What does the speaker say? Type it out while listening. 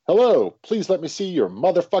Hello, please let me see your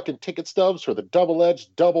motherfucking ticket stubs for the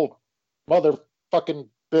double-edged double motherfucking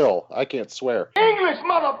bill. I can't swear. English,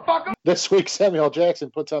 motherfucker! This week, Samuel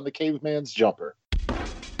Jackson puts on the caveman's jumper.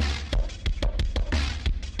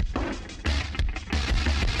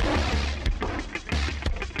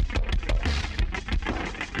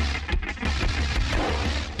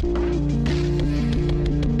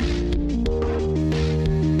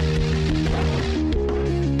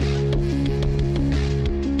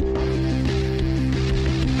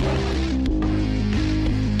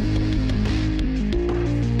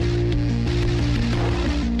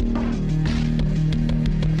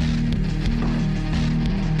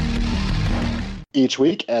 Each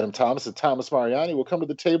week, Adam Thomas and Thomas Mariani will come to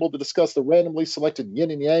the table to discuss the randomly selected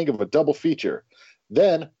yin and yang of a double feature.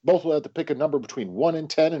 Then, both will have to pick a number between 1 and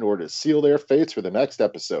 10 in order to seal their fates for the next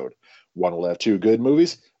episode. One will have 2 good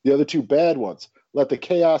movies, the other 2 bad ones. Let the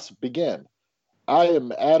chaos begin. I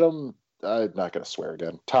am Adam... I'm not going to swear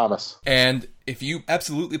again. Thomas. And if you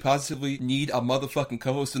absolutely positively need a motherfucking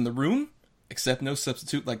co-host in the room, accept no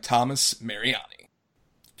substitute like Thomas Mariani.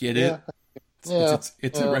 Get it?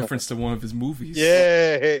 It's a reference to one of his movies.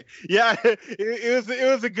 Yeah.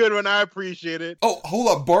 It was a good one. I appreciate it. Oh, hold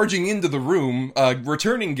up! Barging into the room,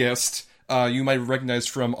 returning guest. You might recognize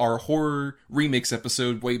from our horror remix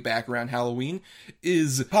episode way back around Halloween,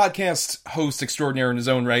 is podcast host extraordinaire in his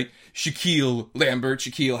own right, Shaquille Lambert.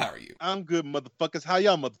 Shaquille, how are you? I'm good, motherfuckers. How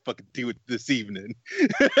y'all motherfuckers do it this evening?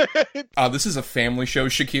 This is a family show,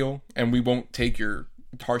 Shaquille, and we won't take your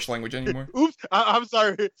harsh language anymore. Oops, I'm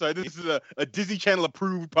sorry. This is a Disney Channel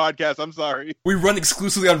approved podcast. I'm sorry. We run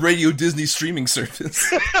exclusively on Radio Disney streaming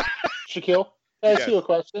service. Shaquille, can I ask you a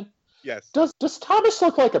question? Yes. Does Thomas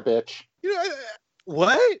look like a bitch? You know,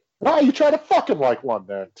 what? Why are you trying to fuck him like one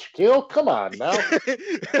then? Shaquille, come on now.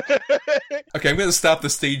 Okay, I'm going to stop the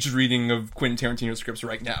staged reading of Quentin Tarantino scripts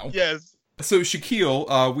right now. Yes. So,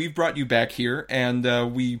 Shaquille, we've brought you back here,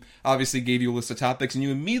 and we obviously gave you a list of topics, and you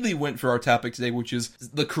immediately went for our topic today, which is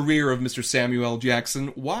the career of Mr. Samuel Jackson.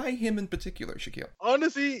 Why him in particular, Shaquille?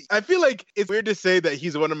 Honestly, I feel like it's weird to say that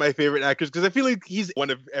he's one of my favorite actors, because I feel like he's one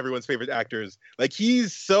of everyone's favorite actors. Like,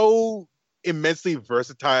 he's so immensely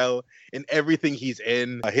versatile in everything he's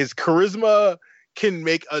in. His charisma can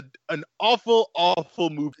make an awful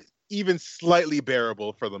movie even slightly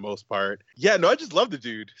bearable for the most part. Yeah, no, I just love the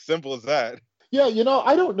dude. Simple as that. Yeah,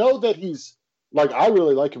 I don't know that he's, like, I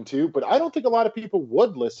really like him too, but I don't think a lot of people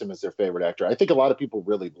would list him as their favorite actor. I think a lot of people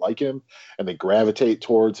really like him and they gravitate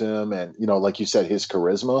towards him and, like you said, his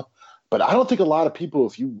charisma. But I don't think a lot of people,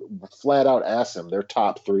 if you flat out ask them their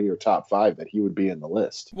top 3 or top 5, that he would be in the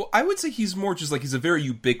list. Well, I would say he's more just like, he's a very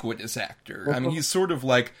ubiquitous actor. I mean, he's sort of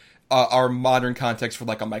like our modern context for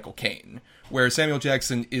like a Michael Caine, where Samuel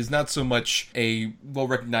Jackson is not so much a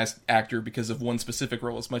well-recognized actor because of one specific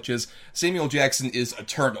role as much as Samuel Jackson is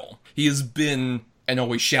eternal. He has been and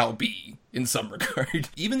always shall be in some regard.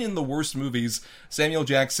 Even in the worst movies, Samuel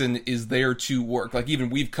Jackson is there to work. Like, even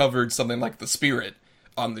we've covered something like The Spirit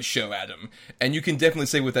on the show, Adam. And you can definitely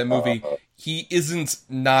say with that movie, he isn't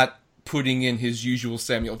not putting in his usual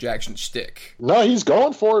Samuel Jackson shtick. No, he's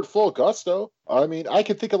going for it full gusto. I mean, I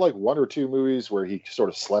can think of like 1 or 2 movies where he sort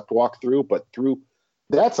of sleptwalked through, but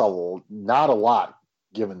that's not a lot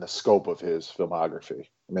given the scope of his filmography.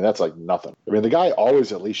 I mean, that's like nothing. I mean, the guy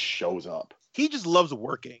always at least shows up. He just loves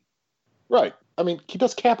working. Right. I mean, he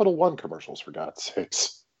does Capital One commercials, for God's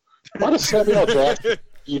sakes. Why does Samuel Jackson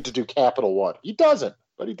need to do Capital One? He doesn't,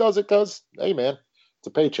 but he does it because, hey man, it's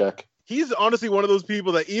a paycheck. He's honestly one of those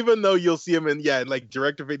people that even though you'll see him in, like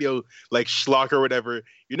direct-to-video, like schlock or whatever,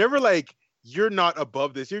 you're never like, you're not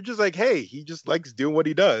above this. You're just like, hey, he just likes doing what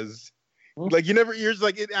he does. Like, you're just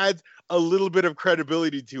like, it adds a little bit of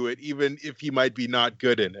credibility to it, even if he might be not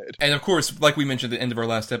good in it. And of course, like we mentioned at the end of our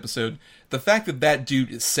last episode, the fact that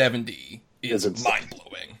dude is 70 is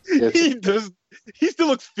mind-blowing. He still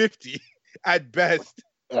looks 50 at best.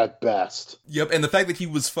 At best. Yep, and the fact that he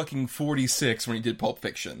was fucking 46 when he did Pulp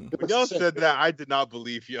Fiction. When y'all said that, I did not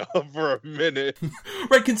believe y'all for a minute.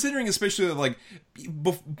 Right, considering especially, like,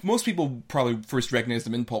 most people probably first recognized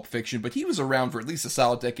him in Pulp Fiction, but he was around for at least a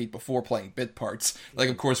solid decade before playing bit parts. Like,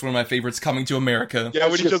 of course, one of my favorites, Coming to America. Yeah,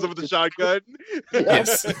 when he shows up with the shotgun.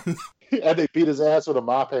 Yes. And they beat his ass with a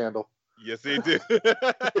mop handle. Yes, they do.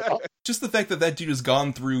 Just the fact that dude has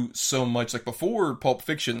gone through so much, like before Pulp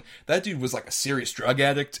Fiction, that dude was like a serious drug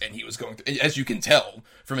addict, and he was going through, as you can tell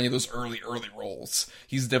from any of those early roles,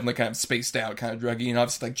 he's definitely kind of spaced out, kind of druggy, and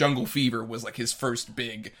obviously like Jungle Fever was like his first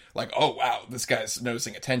big, like, oh wow, this guy's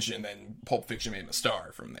noticing attention, and then Pulp Fiction made him a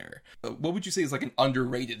star from there. What would you say is like an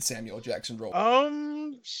underrated Samuel Jackson role?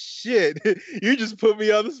 Shit. You just put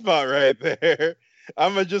me on the spot right there.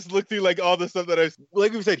 I'm gonna just look through like all the stuff that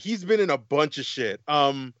like we said, he's been in a bunch of shit.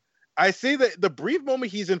 I say that the brief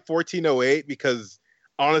moment he's in 1408 because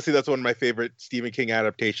honestly, that's one of my favorite Stephen King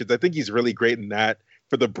adaptations. I think he's really great in that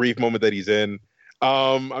for the brief moment that he's in.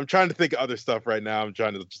 I'm trying to think of other stuff right now. I'm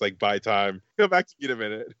trying to just like buy time. Go back to you in a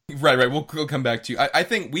minute. Right. We'll come back to you. I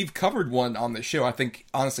think we've covered one on the show. I think,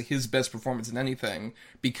 honestly, his best performance in anything,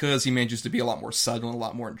 because he manages to be a lot more subtle and a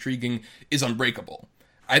lot more intriguing, is Unbreakable.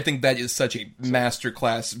 I think that is such a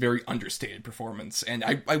masterclass, very understated performance, and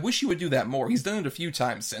I wish he would do that more. He's done it a few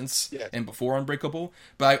times since and before Unbreakable,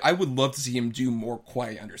 but I would love to see him do more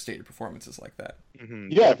quiet, understated performances like that. Mm-hmm.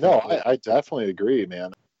 Yeah, no, I definitely agree,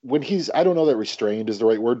 man. When I don't know that restrained is the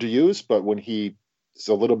right word to use, but when he's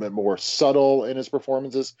a little bit more subtle in his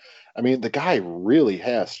performances, I mean, the guy really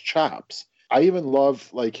has chops. I even love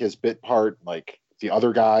like his bit part, like the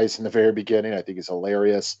other guys in the very beginning. I think he's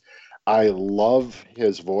hilarious. I love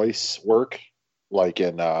his voice work, like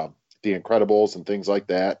in The Incredibles and things like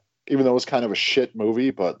that. Even though it was kind of a shit movie,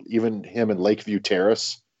 but even him in Lakeview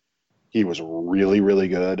Terrace, he was really, really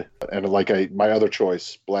good. And like my other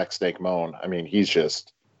choice, Black Snake Moan, I mean, he's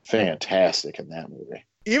just fantastic in that movie.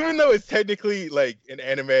 Even though it's technically like an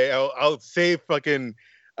anime, I'll say fucking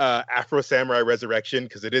Afro Samurai Resurrection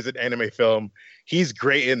because it is an anime film. He's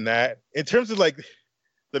great in that. In terms of like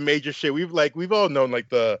the major shit, we've all known like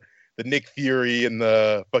the Nick Fury and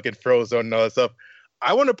the fucking Frozone and all that stuff.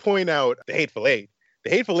 I want to point out The Hateful Eight. The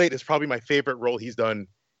Hateful Eight is probably my favorite role he's done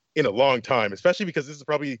in a long time, especially because this is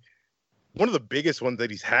probably one of the biggest ones that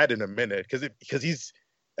he's had in a minute because he's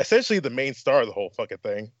essentially the main star of the whole fucking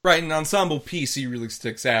thing. Right, an ensemble piece, he really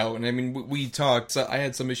sticks out. And I mean, we talked, I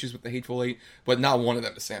had some issues with The Hateful Eight, but not one of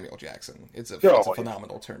them is Samuel Jackson. It's a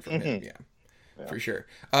phenomenal turn from him, yeah. For sure.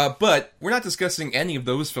 But we're not discussing any of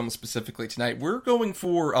those films specifically tonight. We're going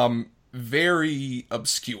for very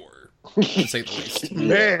obscure, to say the least.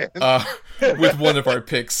 Man! With one of our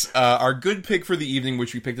picks. Our good pick for the evening,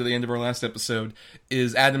 which we picked at the end of our last episode,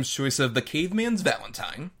 is Adam's choice of The Caveman's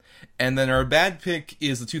Valentine. And then our bad pick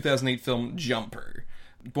is the 2008 film Jumper.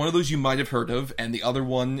 One of those you might have heard of, and the other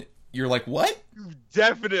one, you're like, what? You've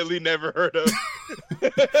definitely never heard of.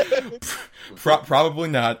 Probably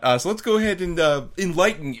not. So let's go ahead and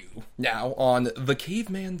enlighten you now on The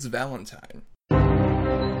Caveman's Valentine.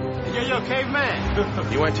 Yo,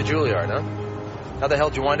 caveman! You went to Juilliard, huh? How the hell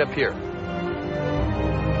did you wind up here?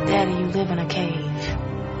 Daddy, you live in a cave.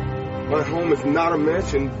 My home is not a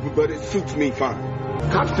mansion, but it suits me fine.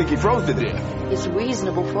 Cops think he froze to death. It's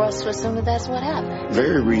reasonable for us to assume that that's what happened.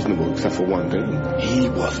 Very reasonable, except for one thing. He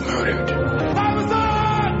was murdered.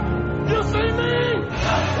 Amazon! You see me?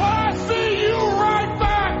 I see you right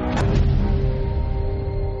back!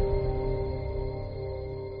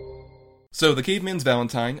 So, The Caveman's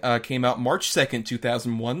Valentine came out March 2nd,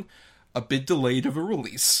 2001. A bit delayed of a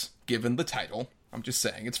release, given the title. I'm just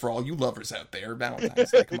saying, it's for all you lovers out there.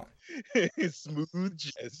 Valentine's Day, come on. Smooth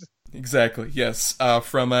jazz. Exactly, yes.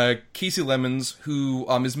 From Casey Lemons, who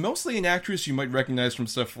is mostly an actress you might recognize from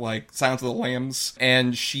stuff like Silence of the Lambs,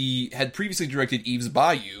 and she had previously directed Eve's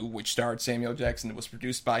Bayou, which starred Samuel Jackson and was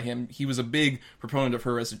produced by him. He was a big proponent of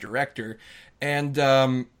her as a director, and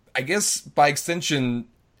I guess by extension,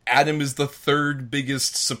 Adam is the third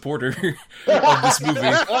biggest supporter of this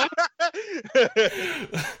movie.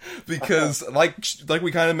 Because, like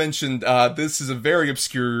we kind of mentioned, this is a very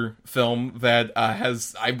obscure film that I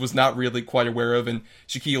was not really quite aware of, and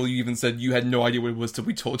Shaquille, you even said you had no idea what it was till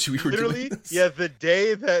we told you we were doing this. Yeah, the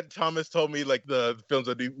day that Thomas told me, like, the films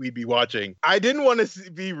that we'd be watching, I didn't want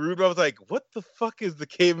to be rude, but I was like, what the fuck is The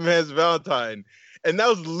Caveman's Valentine? And that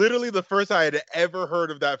was literally the first I had ever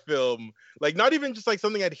heard of that film. Like, not even just like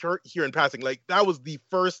something I'd heard here in passing. Like, that was the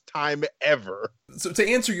first time ever. So to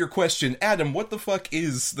answer your question, Adam, what the fuck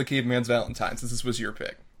is The Caveman's Valentine, since this was your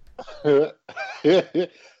pick? Well,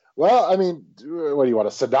 I mean, what do you want,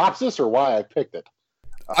 a synopsis or why I picked it?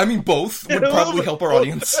 I mean, both would probably help our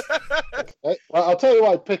audience. Okay. Well, I'll tell you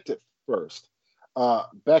why I picked it first.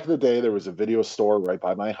 Back in the day, there was a video store right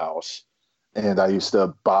by my house, and I used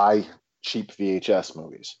to buy cheap VHS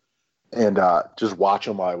movies and just watch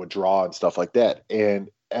them while I would draw and stuff like that.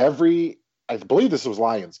 And I believe this was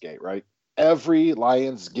Lionsgate, right? Every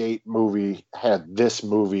Lionsgate movie had this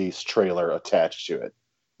movie's trailer attached to it.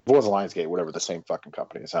 If it wasn't Lionsgate, whatever, the same fucking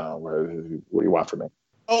company. I don't know, what do you want from me?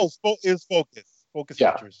 Oh, it was Focus. Focus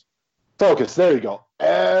Yeah. Features. Focus, there you go.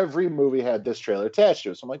 Every movie had this trailer attached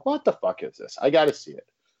to it. So I'm like, what the fuck is this? I got to see it.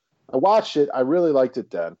 I watched it. I really liked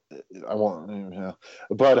it then. I won't,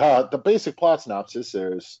 but the basic plot synopsis: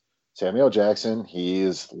 there's Samuel Jackson. He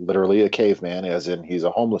is literally a caveman, as in he's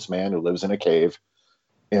a homeless man who lives in a cave.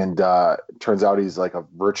 and turns out he's like a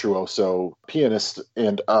virtuoso pianist,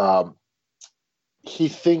 and he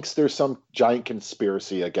thinks there's some giant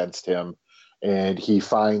conspiracy against him, and he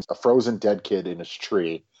finds a frozen dead kid in his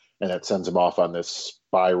tree, and it sends him off on this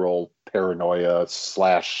spiral paranoia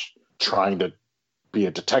 / trying to be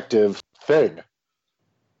a detective thing.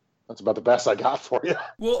 That's about the best I got for you.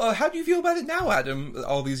 Well, how do you feel about it now, Adam,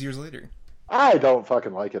 all these years later? I don't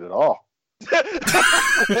fucking like it at all.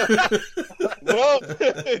 Well,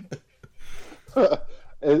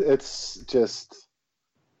 it's just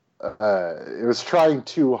it was trying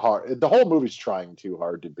too hard. The whole movie's trying too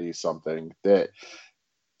hard to be something that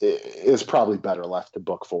is probably better left to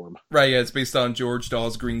book form. Right, yeah, it's based on George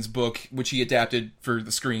Dawes Green's book, which he adapted for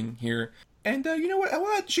the screen here. And you know what,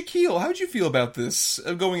 Shaquille, how'd you feel about this,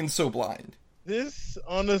 going in so blind? this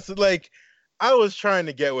honestly, like, I was trying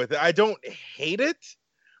to get with it. I don't hate it,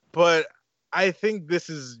 but I think this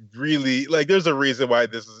is really, like, there's a reason why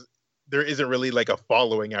there isn't really like a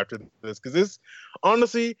following after this, because this,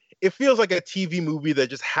 honestly, it feels like a TV movie that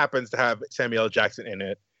just happens to have Samuel L. Jackson in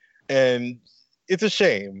it, and it's a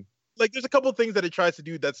shame. Like, there's a couple things that it tries to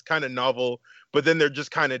do that's kind of novel, but then they're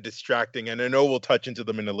just kind of distracting, and I know we'll touch into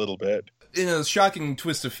them in a little bit. In a shocking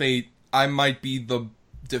twist of fate, I might be the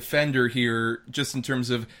defender here, just in terms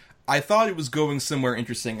of, I thought it was going somewhere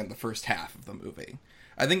interesting in the first half of the movie.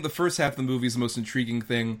 I think the first half of the movie is the most intriguing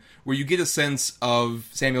thing, where you get a sense of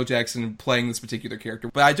Samuel Jackson playing this particular character,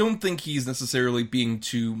 but I don't think he's necessarily being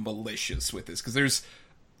too malicious with this, because there's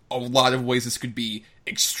a lot of ways this could be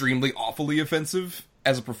extremely awfully offensive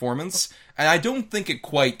as a performance, and I don't think it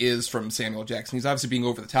quite is from Samuel Jackson. He's obviously being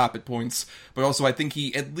over the top at points, but also I think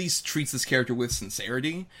he at least treats this character with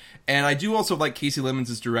sincerity, and I do also like Casey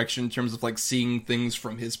Lemons' direction in terms of, like, seeing things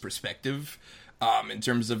from his perspective. In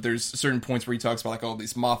terms of, there's certain points where he talks about, like, all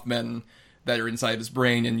these Mothmen that are inside his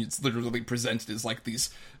brain, and it's literally presented as, like, these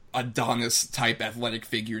Adonis-type athletic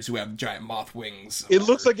figures who have giant moth wings. It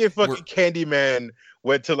looks like if fucking Candyman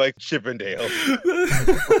went to, like, Chippendale.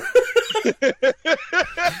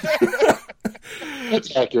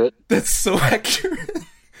 That's accurate. That's so accurate.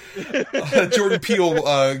 Jordan Peele,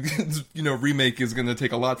 remake is going to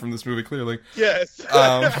take a lot from this movie, clearly. Yes.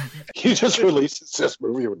 He just releases this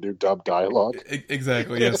movie with new dumb dialogue.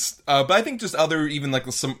 Exactly, yes. But I think just other, even like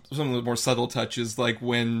some of the more subtle touches, like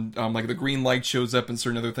when like the green light shows up and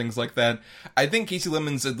certain other things like that. I think Casey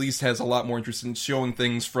Lemons at least has a lot more interest in showing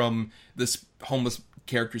things from this homeless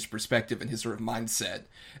character's perspective and his sort of mindset.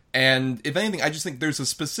 And if anything, I just think there's a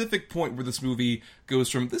specific point where this movie goes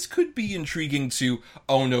from, this could be intriguing, to,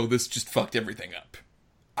 oh no, this just fucked everything up.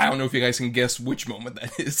 I don't know if you guys can guess which moment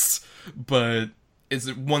that is, but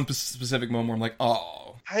it's one specific moment where I'm like,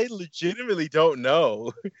 oh. I legitimately don't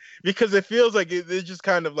know, because it feels like it just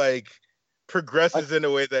kind of like progresses in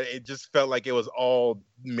a way that it just felt like it was all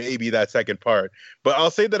maybe that second part. But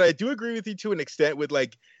I'll say that I do agree with you to an extent with,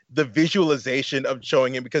 like, the visualization of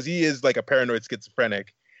showing him, because he is like a paranoid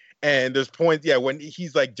schizophrenic. And there's points, when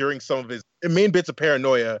he's like during some of his main bits of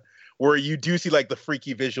paranoia where you do see like the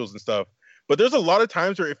freaky visuals and stuff. But there's a lot of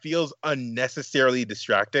times where it feels unnecessarily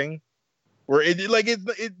distracting, where it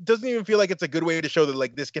doesn't even feel like it's a good way to show that,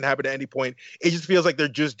 like, this can happen at any point. It just feels like they're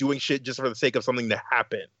just doing shit just for the sake of something to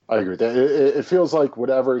happen. I agree with that. It feels like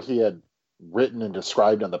whatever he had written and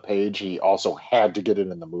described on the page, he also had to get it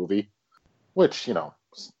in the movie, which,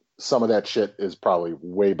 some of that shit is probably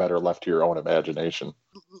way better left to your own imagination.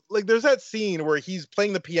 Like, there's that scene where he's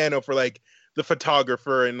playing the piano for, like, the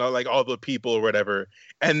photographer and, like, all the people or whatever,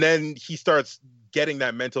 and then he starts getting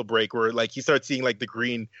that mental break where, like, he starts seeing, like, the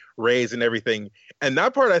green rays and everything. And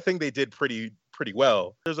that part, I think they did pretty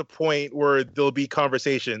well. There's a point where there'll be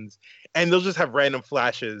conversations and they'll just have random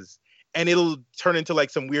flashes, and it'll turn into,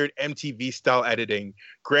 like, some weird MTV style editing.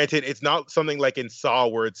 Granted, it's not something like in Saw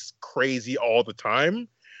where it's crazy all the time,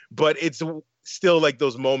 but it's still, like,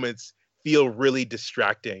 those moments feel really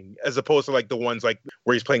distracting, as opposed to, like, the ones, like,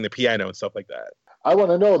 where he's playing the piano and stuff like that. I want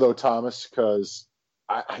to know, though, Thomas, because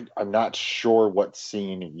I'm not sure what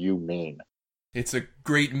scene you mean. It's a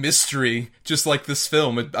great mystery, just like this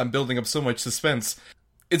film. I'm building up so much suspense.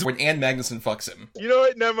 It's when Ann Magnuson fucks him. You know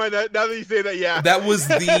what? Never mind. Now that you say that, yeah. That was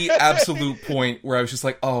the absolute point where I was just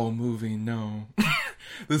like, oh, movie, no.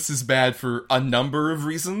 This is bad for a number of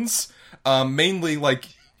reasons. Mainly, like,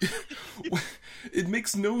 it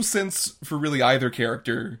makes no sense for really either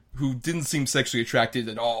character, who didn't seem sexually attracted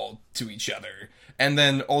at all to each other. And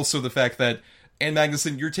then also the fact that, Ann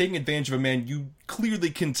Magnuson, you're taking advantage of a man you clearly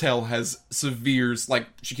can tell has severe,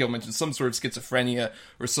 like Shaquille mentioned, some sort of schizophrenia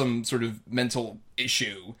or some sort of mental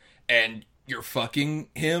issue, and you're fucking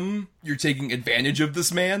him? You're taking advantage of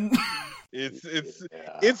this man?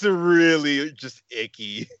 It's really just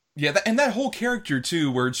icky. Yeah, and that whole character,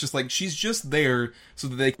 too, where it's just like, she's just there so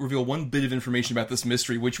that they reveal one bit of information about this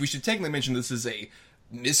mystery, which we should technically mention this is a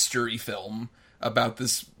mystery film about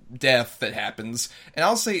this death that happens. And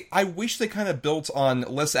I'll say, I wish they kind of built on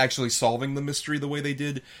less actually solving the mystery the way they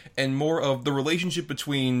did, and more of the relationship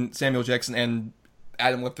between Samuel Jackson and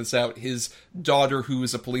Adam left this out, his daughter, who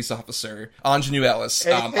is a police officer, Anjanou Ellis.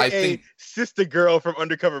 I think sister girl from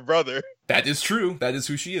Undercover Brother. That is true. That is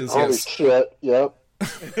who she is. Holy yes. shit! Yep.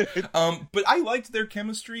 But I liked their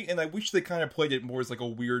chemistry, and I wish they kind of played it more as like a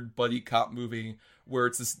weird buddy cop movie where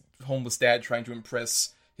it's this homeless dad trying to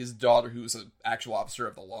impress his daughter, who's an actual officer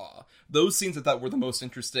of the law. Those scenes I thought were the most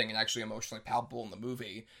interesting and actually emotionally palpable in the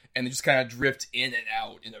movie, and they just kind of drift in and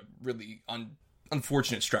out in a really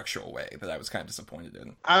unfortunate structural way that I was kind of disappointed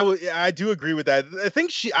in. I do agree with that. I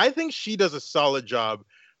think she does a solid job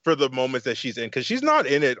for the moments that she's in, because she's not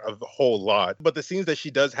in it a whole lot. But the scenes that she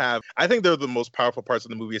does have, I think they're the most powerful parts of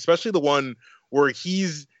the movie, especially the one where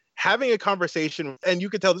he's having a conversation, and you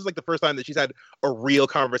can tell this is like the first time that she's had a real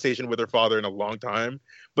conversation with her father in a long time.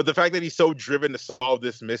 But the fact that he's so driven to solve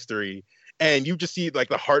this mystery, and you just see like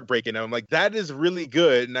the heartbreak in him, like that is really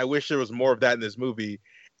good. And I wish there was more of that in this movie.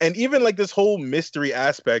 And even like this whole mystery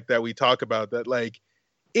aspect that we talk about, that like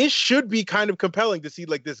it should be kind of compelling to see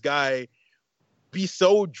like this guy be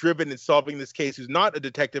so driven in solving this case, who's not a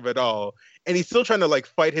detective at all, and he's still trying to like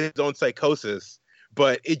fight his own psychosis,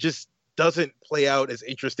 but it just doesn't play out as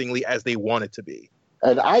interestingly as they want it to be.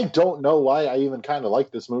 And I don't know why I even kind of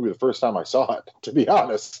liked this movie the first time I saw it, to be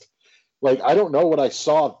honest. Like, I don't know what I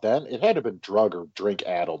saw then. It had to have been drug or drink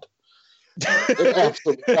addled. It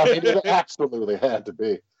absolutely had to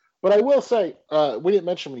be. But I will say, we didn't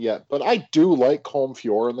mention it yet, but I do like Colm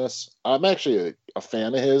Feore in this. I'm actually a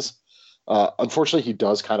fan of his. Unfortunately, he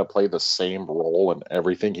does kind of play the same role in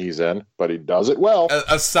everything he's in, but he does it well.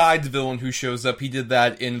 A side villain who shows up, he did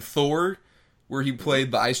that in Thor, where he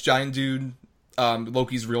played the ice giant dude,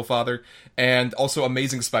 Loki's real father, and also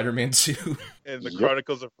Amazing Spider-Man 2. And the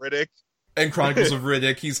Chronicles of Riddick. And Chronicles of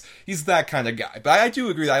Riddick. He's that kind of guy. But I do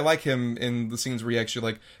agree that I like him in the scenes where he actually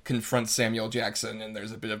like confronts Samuel Jackson, and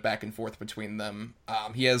there's a bit of back and forth between them.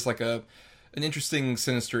 He has like an interesting,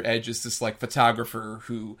 sinister edge as this like photographer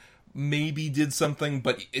who maybe did something,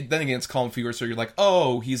 but then again, it's Colm Feore, so you're like,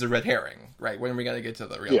 oh, he's a red herring, right? When are we gonna get to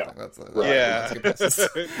the real thing?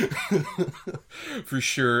 For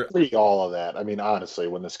sure. All of that. I mean, honestly,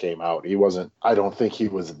 when this came out, I don't think he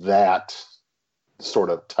was that sort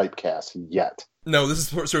of typecast yet. No, this is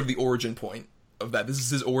sort of the origin point of that. This is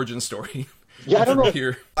his origin story. Yeah, I don't know.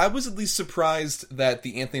 Here, I was at least surprised that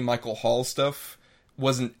the Anthony Michael Hall stuff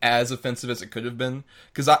wasn't as offensive as it could have been,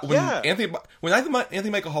 because when Anthony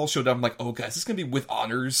Michael Hall showed up, I'm like, oh guys, this is gonna be With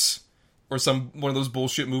Honors or one of those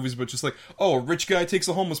bullshit movies, but just like, oh, a rich guy takes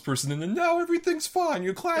a homeless person and now everything's fine,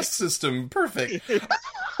 your class system perfect.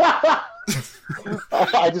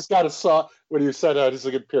 I just got saw when you said I just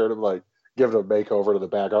like compared him, like giving a makeover to the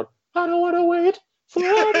background. I don't want to wait.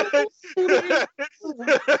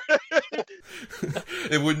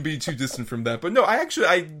 It wouldn't be too distant from that. But no, I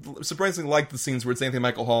surprisingly like the scenes where it's Anthony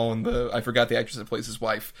Michael Hall and I forgot the actress that plays his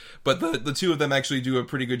wife, but the two of them actually do a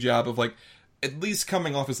pretty good job of like at least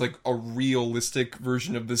coming off as like a realistic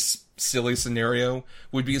version of this silly scenario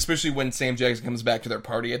would be, especially when Sam Jackson comes back to their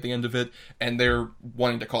party at the end of it and they're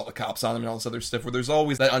wanting to call the cops on him and all this other stuff, where there's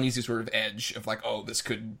always that uneasy sort of edge of like, oh, this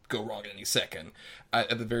could go wrong at any second,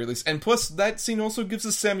 at the very least. And plus, that scene also gives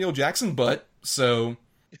us Samuel Jackson butt, so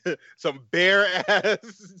some bare ass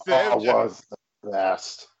Sam Jackson. Was the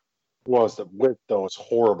best. With those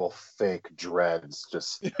horrible fake dreads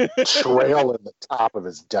just trailing the top of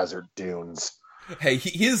his desert dunes. Hey,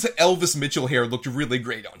 his Elvis Mitchell hair looked really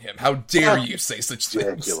great on him. How dare you say such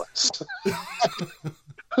things? Ridiculous.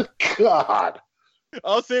 God.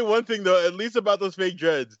 I'll say one thing, though, at least about those fake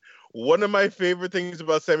dreads. One of my favorite things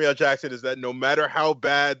about Samuel Jackson is that no matter how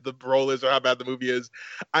bad the role is or how bad the movie is,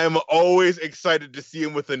 I am always excited to see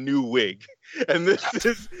him with a new wig. And this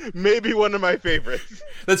is maybe one of my favorites.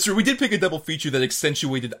 That's true. We did pick a double feature that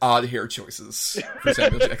accentuated odd hair choices for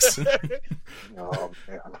Samuel Jackson. Oh,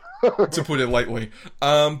 man. To put it lightly.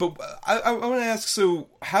 But I want to ask, so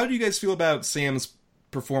how do you guys feel about Sam's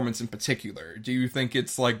performance in particular? Do you think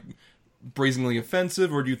it's like brazenly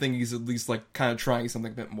offensive, or do you think he's at least like kind of trying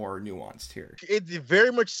something a bit more nuanced here? It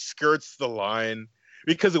very much skirts the line,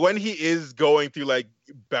 because when he is going through like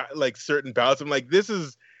certain bouts, I'm like, this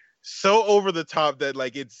is so over the top that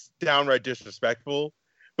like it's downright disrespectful.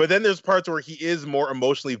 But then there's parts where he is more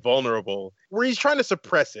emotionally vulnerable, where he's trying to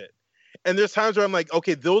suppress it. And there's times where I'm like,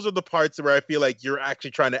 okay, those are the parts where I feel like you're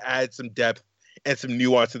actually trying to add some depth and some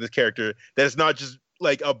nuance to this character that is not just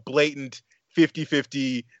like a blatant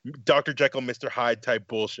 50-50 Dr. Jekyll, Mr. Hyde type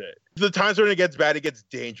bullshit. The times when it gets bad, it gets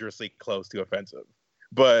dangerously close to offensive.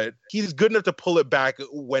 But he's good enough to pull it back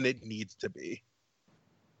when it needs to be.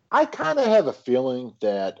 I kind of have a feeling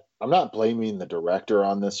that I'm not blaming the director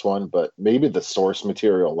on this one, but maybe the source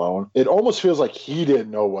material alone. It almost feels like he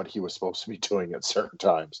didn't know what he was supposed to be doing at certain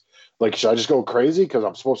times. Like, should I just go crazy because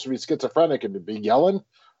I'm supposed to be schizophrenic and to be yelling?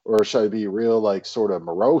 Or should I be real, like, sort of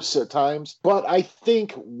morose at times? But I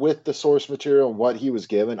think with the source material and what he was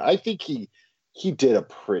given, I think he did a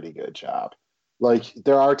pretty good job. Like,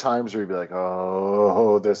 there are times where you'd be like,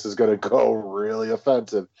 oh, this is going to go really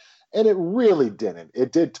offensive. And it really didn't.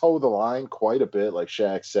 It did toe the line quite a bit, like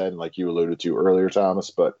Shaq said, and like you alluded to earlier,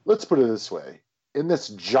 Thomas. But let's put it this way. In this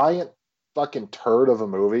giant fucking turd of a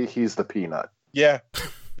movie, he's the peanut. Yeah.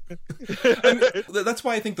 I mean, that's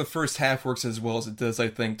why I think the first half works as well as it does, I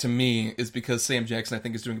think, to me, is because Sam Jackson, I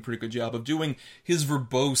think, is doing a pretty good job of doing his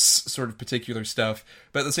verbose sort of particular stuff,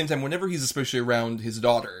 but at the same time, whenever he's especially around his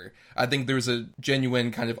daughter, I think there's a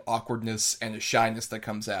genuine kind of awkwardness and a shyness that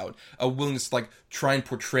comes out, a willingness to, like, try and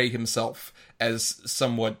portray himself as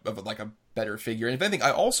somewhat of a better figure. And if anything,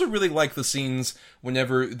 I also really like the scenes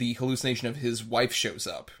whenever the hallucination of his wife shows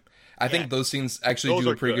up. I think those scenes actually do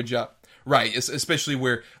a pretty good job. Right, especially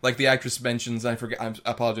where, like, the actress mentions, I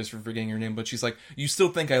apologize for forgetting her name, but she's like, you still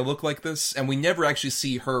think I look like this? And we never actually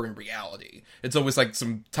see her in reality. It's always like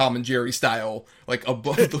some Tom and Jerry style, like,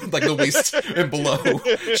 above, like, the waist and below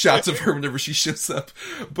shots of her whenever she shows up.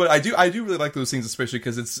 But I do really like those scenes, especially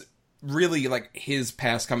because it's really, like, his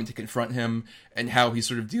past coming to confront him and how he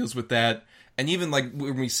sort of deals with that. And even, like,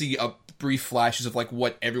 when we see brief flashes of, like,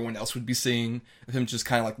 what everyone else would be seeing, of him just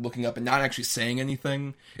kind of, like, looking up and not actually saying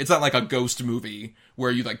anything. It's not like a ghost movie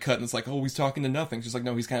where you, like, cut and it's like, oh, he's talking to nothing. It's just like,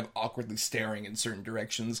 no, he's kind of awkwardly staring in certain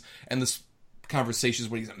directions, and this conversation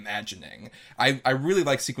is what he's imagining. I really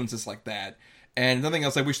like sequences like that. And nothing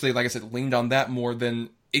else, I wish they, like I said, leaned on that more than...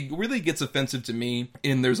 It really gets offensive to me,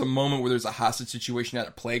 and there's a moment where there's a hostage situation at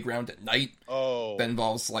a playground at night that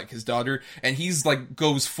involves, like, his daughter, and he's, like,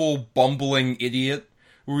 goes full bumbling idiot,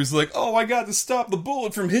 where he's like, oh, I got to stop the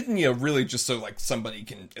bullet from hitting you, really just so, like, somebody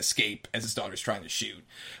can escape as his daughter's trying to shoot.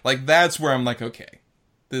 Like, that's where I'm like, okay,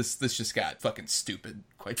 this just got fucking stupid,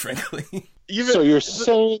 quite frankly. So you're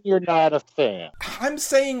saying you're not a fan? I'm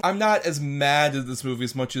saying I'm not as mad at this movie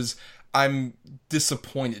as much as I'm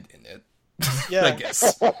disappointed in it. Yeah, I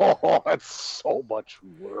guess. Oh, that's so much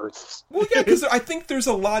worse. Well, yeah, because I think there's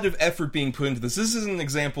a lot of effort being put into this. This is an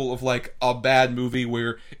example of, like, a bad movie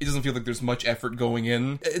where it doesn't feel like there's much effort going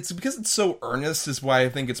in. It's because it's so earnest is why I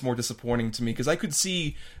think it's more disappointing to me, because I could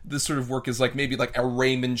see this sort of work as, like, maybe, like, a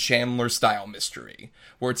Raymond Chandler style mystery,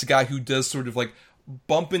 where it's a guy who does sort of, like,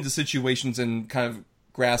 bump into situations and kind of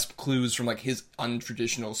grasp clues from, like, his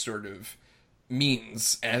untraditional sort of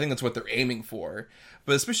means, and I think that's what they're aiming for.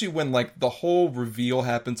 But especially when, like, the whole reveal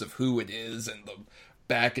happens of who it is, and the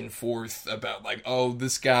back and forth about, like, oh,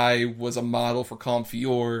 this guy was a model for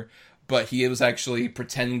Comfior, but he was actually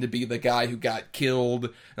pretending to be the guy who got killed,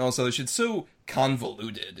 and all this other shit. So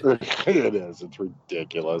convoluted. It is. It's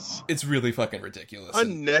ridiculous. It's really fucking ridiculous.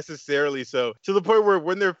 Unnecessarily so. To the point where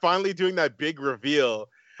when they're finally doing that big reveal,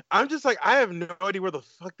 I'm just like, I have no idea where the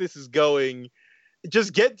fuck this is going.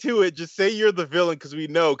 Just get to it. Just say you're the villain, because we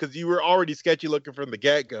know, because you were already sketchy looking from the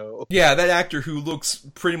get-go. Yeah, that actor who looks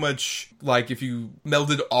pretty much like if you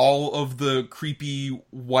melded all of the creepy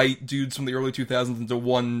white dudes from the early 2000s into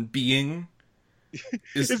one being,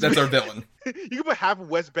 that's our villain. You can put half of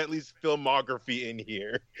Wes Bentley's filmography in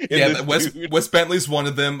here. Wes Bentley's one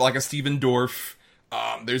of them, like a Steven Dorff.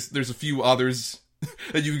 There's a few others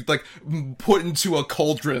that you, like, put into a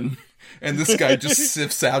cauldron, and this guy just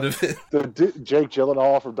sifts out of it. Jake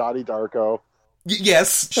Gyllenhaal from Donnie Darko.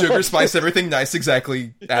 Yes, sugar, spice, everything nice,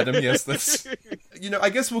 exactly, Adam, yes, that's... I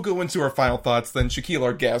guess we'll go into our final thoughts then. Shaquille,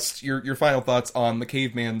 our guest, your final thoughts on The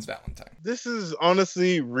Caveman's Valentine. This is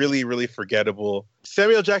honestly really, really forgettable.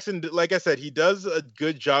 Samuel Jackson, like I said, he does a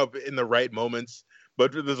good job in the right moments,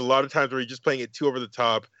 but there's a lot of times where he's just playing it too over the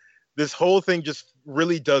top. This whole thing just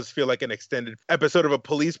really does feel like an extended episode of a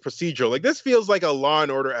police procedural. Like, this feels like a Law and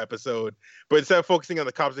Order episode, but instead of focusing on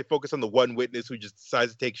the cops, they focus on the one witness who just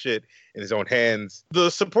decides to take shit in his own hands. The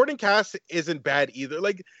supporting cast isn't bad either.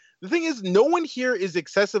 Like, the thing is, no one here is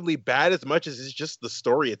excessively bad as much as it's just the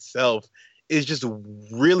story itself is just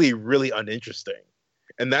really, really uninteresting.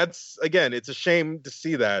 And that's, again, it's a shame to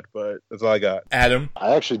see that, but that's all I got. Adam?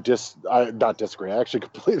 I actually not disagree. I actually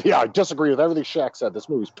completely, I disagree with everything Shaq said. This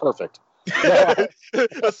movie's perfect.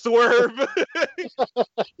 A swerve.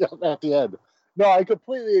 Yeah, at the end. No, I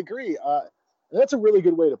completely agree. And that's a really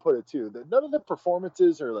good way to put it too. That none of the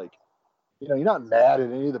performances are like, you're not mad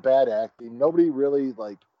at any of the bad acting. Nobody really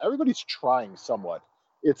everybody's trying somewhat.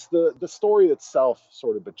 It's the story itself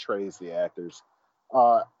sort of betrays the actors.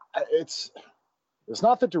 It's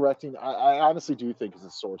not the directing. I honestly do think it's the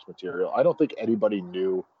source material. I don't think anybody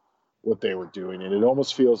knew what they were doing, and it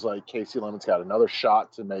almost feels like Casey Lemon's got another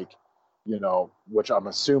shot to make, which I'm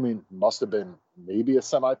assuming must have been maybe a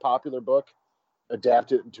semi-popular book,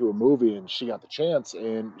 adapt it into a movie, and she got the chance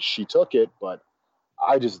and she took it, but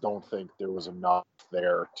I just don't think there was enough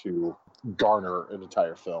there to garner an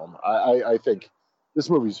entire film. I think this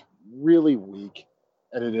movie's really weak,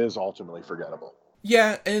 and it is ultimately forgettable.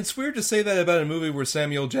 Yeah, and it's weird to say that about a movie where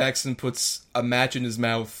Samuel Jackson puts a match in his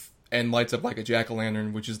mouth and lights up like a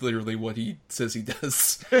jack-o'-lantern, which is literally what he says he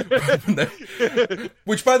does.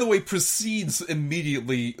 Which, by the way, precedes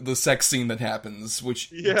immediately the sex scene that happens,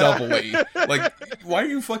 which doubly. Why are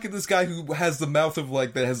you fucking this guy who has the mouth of,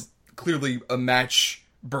 that has clearly a match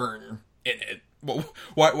burn in it?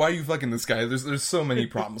 Why are you fucking this guy? There's so many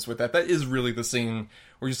problems with that. That is really the scene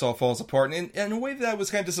where just all falls apart. And in a way that I was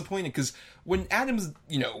kind of disappointed, because when Adams,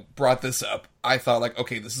 brought this up, I thought,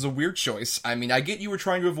 okay, this is a weird choice. I mean, I get you were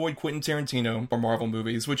trying to avoid Quentin Tarantino or Marvel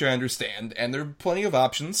movies, which I understand, and there are plenty of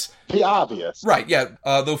options. The obvious. Right, yeah.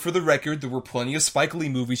 Though, for the record, there were plenty of Spike Lee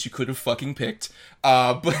movies you could have fucking picked.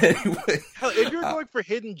 But anyway. Hell, if you're going for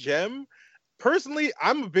Hidden Gem, personally,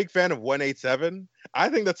 I'm a big fan of 187. I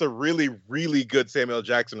think that's a really, really good Samuel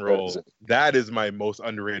Jackson role. That is my most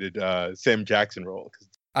underrated Sam Jackson role.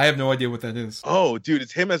 I have no idea what that is. Oh, dude,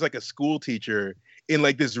 it's him as a school teacher in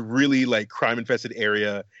this really crime-infested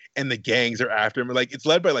area, and the gangs are after him. It's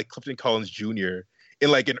led by Clifton Collins Jr. in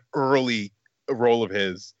an early role of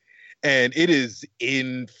his, and it is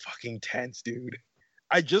in fucking tense, dude.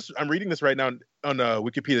 I'm reading this right now on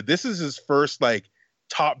Wikipedia. This is his first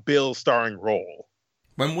top bill starring role.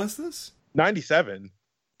 When was this? 97.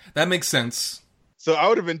 That makes sense. So I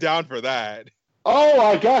would have been down for that. Oh,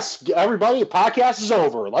 I guess everybody, the podcast is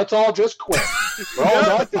over. Let's all just quit. We're all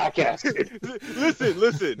done podcasting.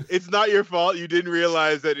 Listen. It's not your fault. You didn't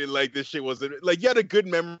realize that this shit wasn't you had a good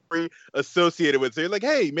memory associated with it. So you're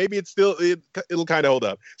hey, maybe it'll kind of hold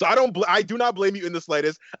up. So I do not blame you in the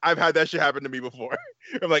slightest. I've had that shit happen to me before.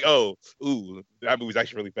 I'm that movie's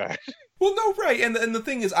actually really bad. Well, no, right. And the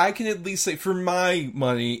thing is, I can at least say, for my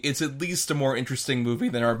money, it's at least a more interesting movie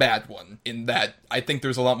than our bad one, in that I think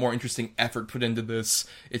there's a lot more interesting effort put into this.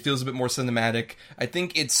 It feels a bit more cinematic. I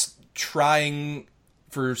think it's trying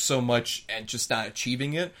for so much and just not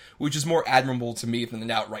achieving it, which is more admirable to me than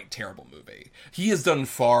an outright terrible movie. He has done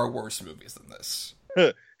far worse movies than this.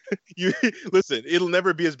 Listen, it'll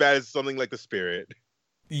never be as bad as something like The Spirit.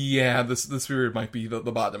 Yeah, the Spirit might be the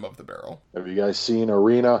bottom of the barrel. Have you guys seen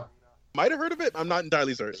Arena? Might have heard of it. I'm not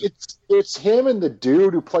entirely certain. It's him and the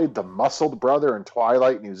dude who played the muscled brother in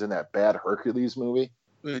Twilight, and he was in that bad Hercules movie.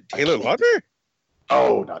 Taylor Lautner?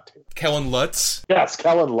 Oh, not Taylor. Kellen Lutz? Yes,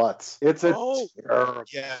 Kellen Lutz. It's a terrible.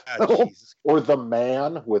 Yeah. Or The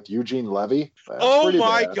Man with Eugene Levy. Oh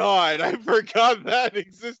my God, I forgot that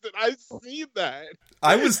existed. I've seen that.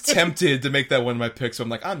 I was tempted to make that one of my picks, so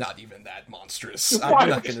I'm I'm not even that monstrous. I'm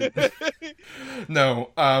not gonna.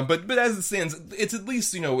 No, but as it stands, it's at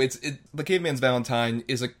least The Caveman's Valentine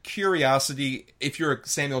is a curiosity if you're a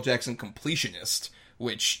Samuel Jackson completionist.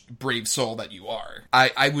 Which brave soul that you are.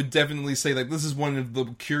 I would definitely say this is one of the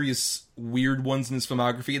curious, weird ones in his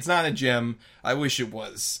filmography. It's not a gem. I wish it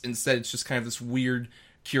was. Instead, it's just kind of this weird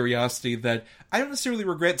curiosity that I don't necessarily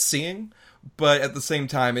regret seeing, but at the same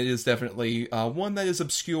time, it is definitely one that is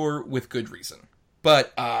obscure with good reason.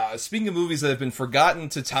 But speaking of movies that have been forgotten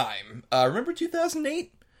to time, remember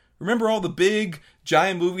 2008? Remember all the big,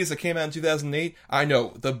 giant movies that came out in 2008? I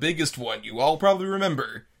know, the biggest one you all probably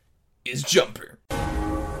remember is Jumper.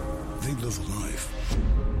 They live a life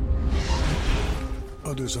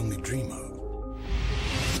others only dream of.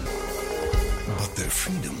 But their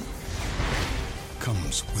freedom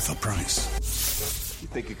comes with a price. You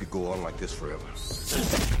think you could go on like this forever?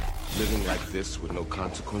 Living like this with no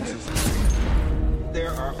consequences?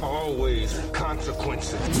 There are always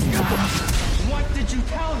consequences. What did you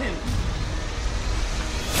tell him?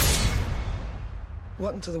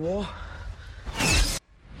 Welcome to the war.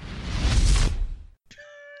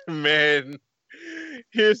 Man,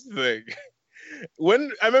 here's the thing.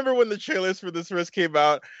 I remember when the trailers for this first came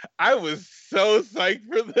out, I was so psyched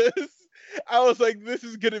for this. I was like, this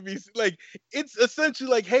is gonna be it's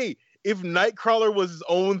essentially hey, if Nightcrawler was his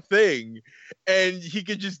own thing and he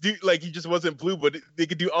could just do, like, he just wasn't blue, but they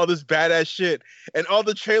could do all this badass shit. And all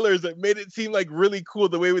the trailers that made it seem like really cool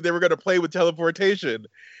the way they were going to play with teleportation.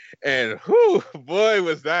 And whew, boy,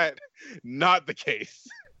 was that not the case.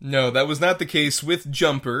 No, that was not the case with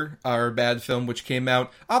Jumper, our bad film, which came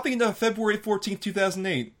out, oddly enough, February 14th,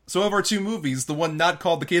 2008. So of our two movies, the one not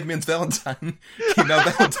called The Caveman's Valentine came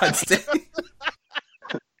out Valentine's Day.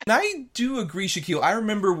 And I do agree, Shaquille. I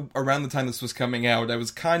remember around the time this was coming out, I was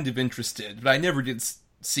kind of interested, but I never did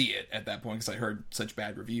see it at that point because I heard such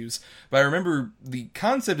bad reviews. But I remember the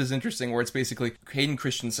concept is interesting, where it's basically Hayden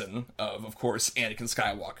Christensen, of course, Anakin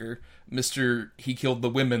Skywalker, Mr. He killed the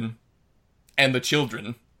women and the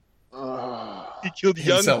children. He killed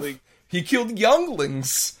younglings. He killed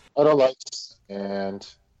younglings. I don't like it, and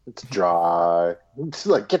it's dry. It's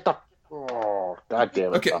like, get the... Oh, God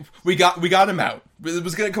damn it. Okay, we got him out. It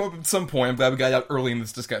was going to come up at some point. I'm glad we got it out early in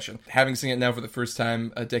this discussion. Having seen it now for the first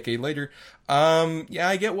time a decade later, yeah,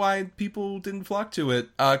 I get why people didn't flock to it.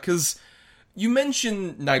 Because you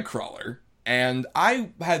mentioned Nightcrawler, and I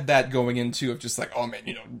had that going into of just like, oh man,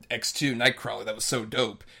 X2, Nightcrawler, that was so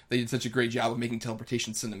dope. They did such a great job of making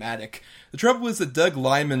teleportation cinematic. The trouble is that Doug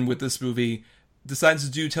Liman with this movie decides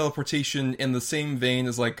to do teleportation in the same vein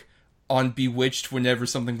as like on Bewitched, whenever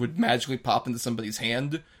something would magically pop into somebody's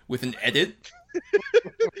hand with an edit.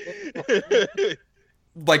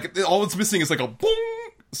 Like, all it's missing is like a boom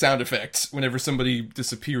sound effect whenever somebody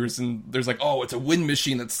disappears, and there's like, oh, it's a wind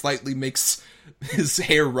machine that slightly makes his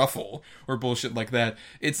hair ruffle, or bullshit like that.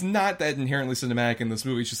 It's not that inherently cinematic in this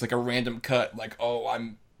movie. It's just like a random cut, like, oh,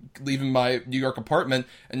 I'm leaving my New York apartment,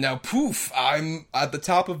 and now, poof, I'm at the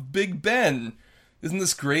top of Big Ben. Isn't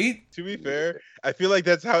this great? To be fair, I feel like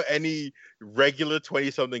that's how any regular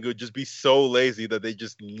 20-something would just be so lazy that they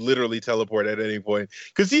just literally teleport at any point.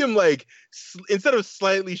 Because see him, like, instead of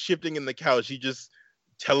slightly shifting in the couch, he just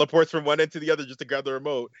teleports from one end to the other just to grab the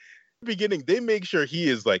remote. In the beginning, they make sure he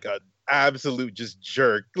is like an absolute just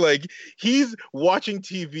jerk. Like, he's watching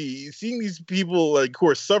TV, seeing these people like who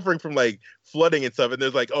are suffering from like flooding and stuff, and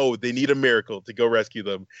there's like, oh, they need a miracle to go rescue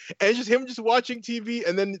them. And it's just him just watching TV,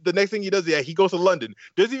 and then the next thing he does, yeah, he goes to London.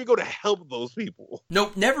 Doesn't even go to help those people.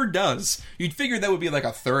 Nope, never does. You'd figure that would be like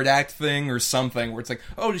a third act thing or something, where it's like,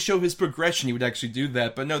 oh, to show his progression, he would actually do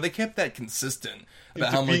that. But no, they kept that consistent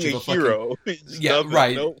about how much of a hero. Yeah,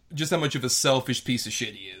 right. Nope. Just how much of a selfish piece of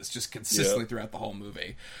shit he is, just consistently throughout the whole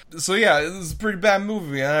movie. So yeah, it was a pretty bad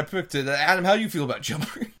movie, and I picked it. Adam, how do you feel about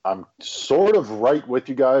Jumper? I'm sort of right with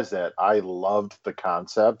you guys that I loved the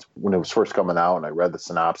concept when it was first coming out, and I read the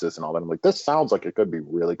synopsis and all that. I'm like, this sounds like it could be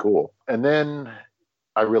really cool. And then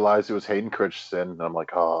I realized it was Hayden Christensen, and I'm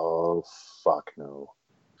like, oh, fuck no.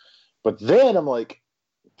 But then I'm like,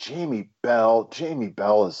 Jamie Bell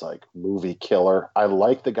is like movie killer. I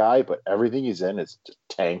like the guy, but everything he's in is just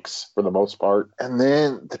tanks for the most part. And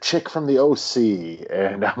then the chick from the OC,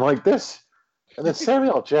 and I'm like, this. And then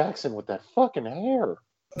Samuel Jackson with that fucking hair.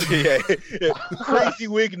 Yeah. Crazy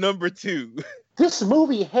wig number 2. This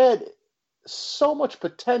movie had so much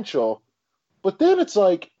potential, but then it's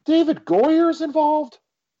like, David Goyer's involved?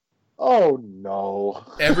 Oh, no.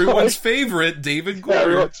 Everyone's favorite, David Goyer.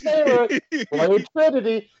 Everyone's favorite. Blade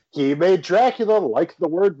Trinity. He made Dracula like the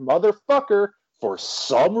word motherfucker for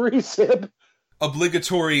some reason.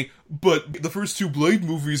 Obligatory, but the first 2 Blade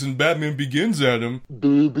movies and Batman Begins, Adam.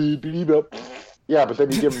 Yeah, but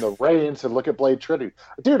then you give him the reins and look at Blade Trinity.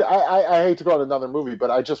 Dude, I hate to go on another movie, but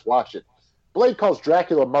I just watched it. Blade calls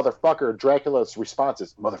Dracula motherfucker, and Dracula's response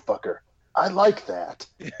is, motherfucker. I like that.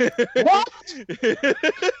 What?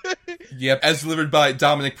 Yep, as delivered by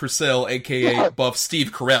Dominic Purcell, a.k.a. Buff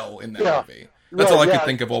Steve Carell in that movie. That's all I could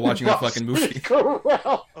think of while watching the fucking movie.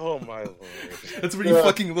 Oh my lord. That's what he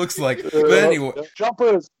fucking looks like. But anyway.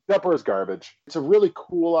 Jumper is garbage. It's a really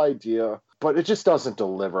cool idea, but it just doesn't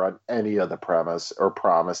deliver on any of the premise or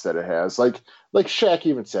promise that it has. Like Shaq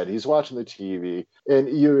even said, he's watching the TV, and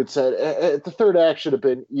you had said the third act should have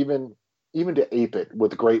been even to ape it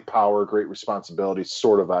with great power, great responsibility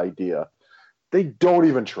sort of idea. They don't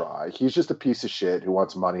even try. He's just a piece of shit who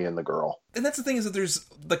wants money and the girl. And that's the thing, is that there's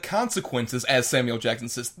the consequences, as Samuel Jackson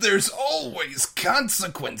says. There's always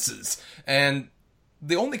consequences. And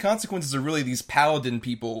the only consequences are really these paladin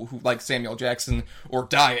people who like Samuel Jackson or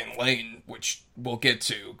Diane Lane, which we'll get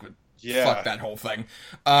to. Yeah. Fuck that whole thing.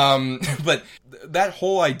 But that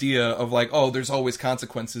whole idea of like, oh, there's always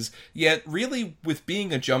consequences. Yet really with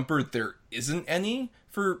being a jumper, there isn't any.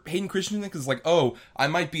 For Hayden Christensen, because like, oh, I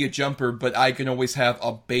might be a jumper, but I can always have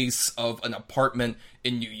a base of an apartment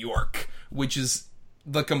in New York, which is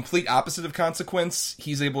the complete opposite of consequence.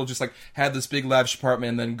 He's able to just like have this big lavish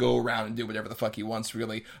apartment and then go around and do whatever the fuck he wants,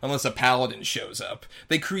 really, unless a paladin shows up.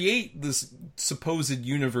 They create this supposed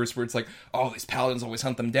universe where it's like, oh, these paladins always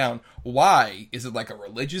hunt them down. Why? Is it like a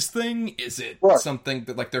religious thing? Is it something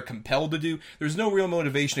that like they're compelled to do? There's no real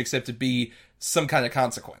motivation except to be some kind of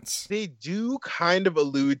consequence. They do kind of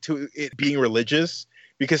allude to it being religious,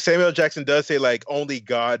 because Samuel Jackson does say like only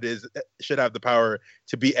God should have the power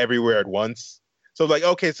to be everywhere at once. So like,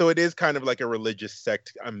 okay, so it is kind of like a religious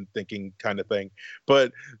sect, I'm thinking, kind of thing.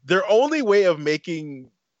 But their only way of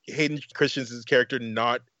making Hayden Christensen's character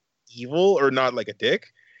not evil or not like a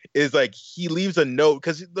dick is like he leaves a note,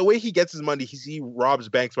 because the way he gets his money, he robs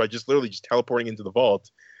banks by just literally just teleporting into the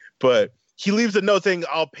vault. But he leaves a note saying,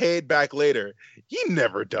 I'll pay it back later. He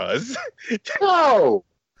never does. No.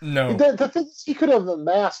 The thing is, he could have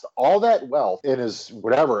amassed all that wealth in his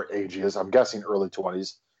whatever age he is, I'm guessing early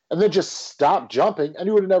 20s, and then just stopped jumping, and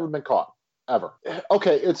he would have never been caught, ever.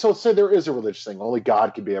 Okay, and so say there is a religious thing. Only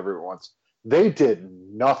God can be everywhere at once. They did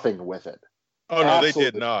nothing with it. Oh, no, they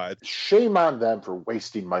did not. Shame on them for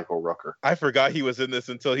wasting Michael Rooker. I forgot he was in this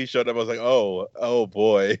until he showed up. I was like, oh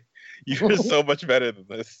boy. You're so much better than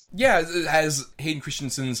this. Yeah, it has Hayden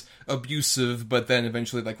Christensen's abusive, but then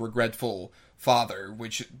eventually like regretful father,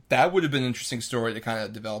 which that would have been an interesting story to kind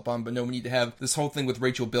of develop on, but no, we need to have this whole thing with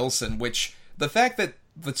Rachel Bilson, which the fact that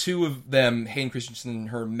the two of them, Hayden Christensen and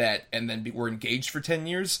her, met and then were engaged for 10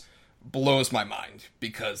 years blows my mind,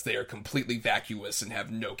 because they are completely vacuous and have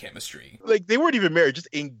no chemistry. Like, they weren't even married, just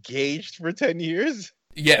engaged for 10 years?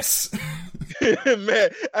 Yes. Man,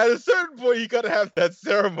 at a certain point, you gotta have that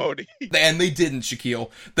ceremony. And they didn't, Shaquille.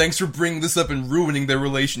 Thanks for bringing this up and ruining their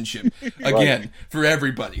relationship. Again, for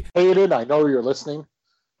everybody. Hayden, I know you're listening.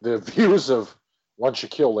 The views of one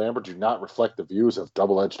Shaquille Lambert do not reflect the views of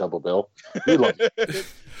Double Edge Double Bill. We love you.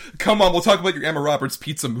 Come on, we'll talk about your Emma Roberts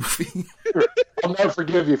pizza movie. I'll never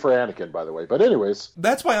forgive you for Anakin, by the way. But anyways.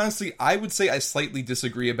 That's why, honestly, I would say I slightly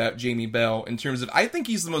disagree about Jamie Bell in terms of, I think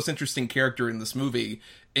he's the most interesting character in this movie,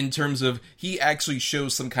 in terms of he actually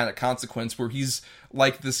shows some kind of consequence where he's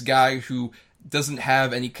like this guy who doesn't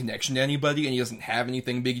have any connection to anybody and he doesn't have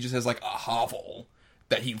anything big. He just has like a hovel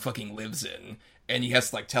that he fucking lives in. And he has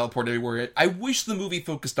to, like, teleport everywhere. I wish the movie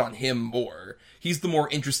focused on him more. He's the more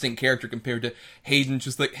interesting character compared to Hayden,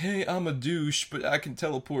 just like, hey, I'm a douche, but I can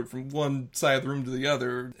teleport from one side of the room to the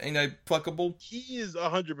other. Ain't I fuckable? He is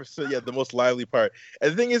 100%, the most lively part.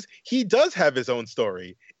 And the thing is, he does have his own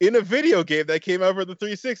story in a video game that came out for the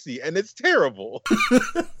 360, and it's terrible.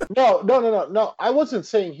 No. I wasn't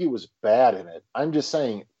saying he was bad in it. I'm just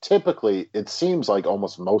saying, typically, it seems like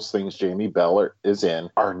almost most things Jamie Bell is in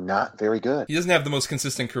are not very good. He doesn't have the most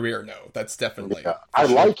consistent career, no. That's definitely... Yeah, I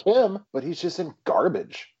like him, but he's just in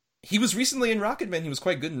garbage. He was recently in Rocketman. He was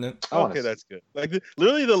quite good in it. Okay, that's good. Like,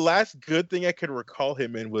 literally the last good thing I could recall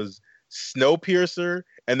him in was Snowpiercer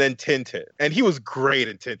and then Tintin. And he was great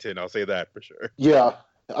in Tintin, I'll say that for sure. Yeah.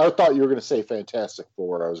 I thought you were going to say Fantastic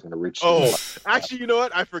Four. I was going to reach. Actually, you know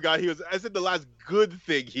what? I forgot I said the last good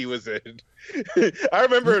thing he was in. I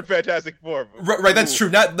remember in Fantastic Four. Right, that's true.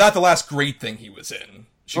 Not the last great thing he was in.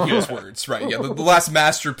 Shaquille's words, right? Yeah, the last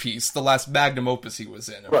masterpiece, the last magnum opus he was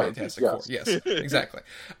in. Fantastic Four. Yes, exactly.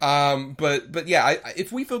 But yeah,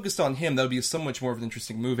 if we focused on him, that would be so much more of an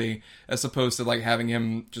interesting movie as opposed to like having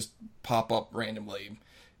him just pop up randomly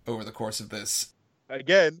over the course of this.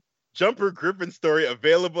 Again. Jumper Griffin story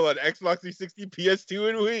available on Xbox 360, PS2,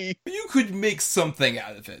 and Wii. You could make something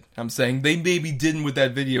out of it. I'm saying they maybe didn't with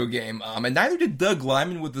that video game. And neither did Doug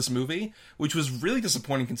Liman with this movie, which was really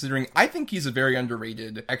disappointing considering I think he's a very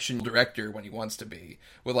underrated action director when he wants to be.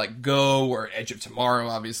 With like Go or Edge of Tomorrow,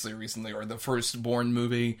 obviously, recently, or the Firstborn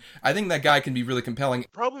movie. I think that guy can be really compelling. The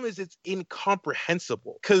problem is it's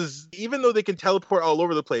incomprehensible. Because even though they can teleport all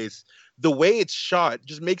over the place, the way it's shot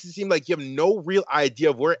just makes it seem like you have no real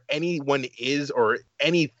idea of where anyone is or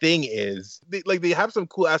anything is. They have some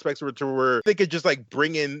cool aspects where they could just like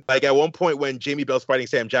bring in, like at one point when Jamie Bell's fighting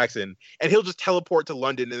Sam Jackson, and he'll just teleport to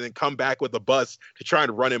London and then come back with a bus to try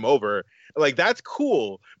and run him over. Like, that's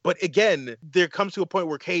cool. But again, there comes to a point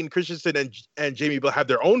where Hayden Christensen and Jamie Bell have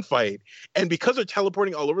their own fight. And because they're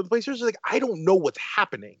teleporting all over the place, you're just like, I don't know what's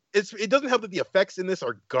happening. It doesn't help that the effects in this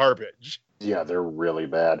are garbage. Yeah, they're really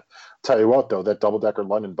bad. Tell you what, though, that double-decker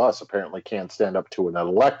London bus apparently can't stand up to an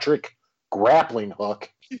electric grappling hook.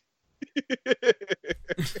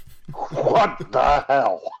 What the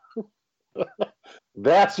hell?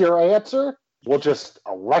 That's your answer? We'll just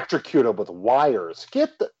electrocute him with wires.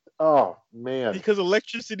 Oh, man. Because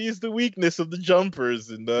electricity is the weakness of the jumpers.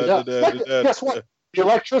 And guess what? The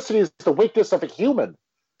electricity is the weakness of a human.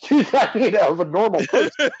 I mean, of a normal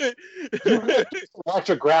person. You watch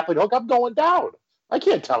a grappling hook, I'm going down. I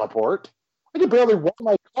can't teleport. I can barely walk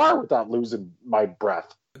my car without losing my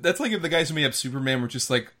breath. That's like if the guys who made up Superman were just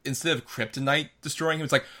like, instead of kryptonite destroying him,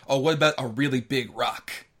 it's like, oh, what about a really big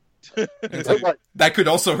rock? It's like, Right. that could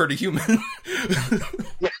also hurt a human.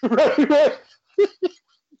 Yeah, right.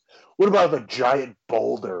 What about if a giant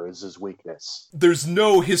boulder is his weakness? There's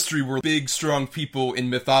no history where big, strong people in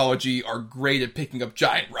mythology are great at picking up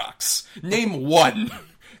giant rocks. Name one,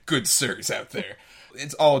 good sirs out there.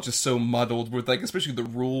 It's all just so muddled with, like, especially the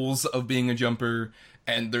rules of being a jumper.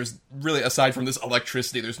 And there's really, aside from this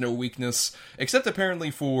electricity, there's no weakness. Except apparently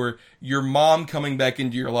for your mom coming back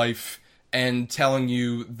into your life and telling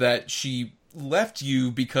you that she left you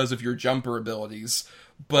because of your jumper abilities.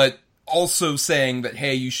 But also saying that,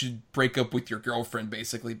 hey, you should break up with your girlfriend,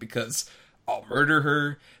 basically, because I'll murder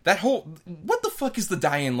her. That whole... What the fuck is the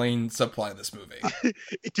Diane Lane subplot of this movie?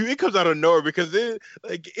 Dude, it comes out of nowhere because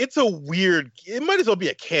it's a weird... It might as well be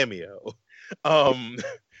a cameo.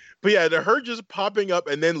 But yeah, her just popping up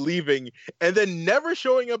and then leaving and then never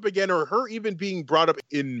showing up again, or her even being brought up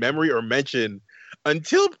in memory or mentioned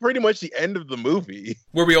until pretty much the end of the movie.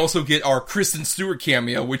 Where we also get our Kristen Stewart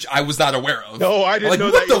cameo, which I was not aware of. No, I didn't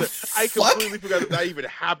know what that the either. I fuck? completely forgot that even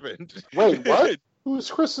happened. Wait, what?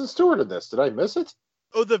 Who's Kristen Stewart in this? Did I miss it?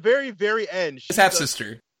 Oh, the very, very end. His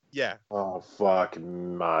half-sister. Yeah. Oh, fuck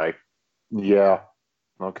my... Yeah.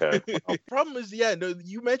 Okay. Well, Problem is, yeah, no,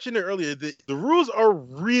 you mentioned it earlier. The rules are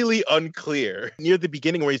really unclear. Near the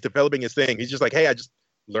beginning where he's developing his thing, he's just like, hey, I just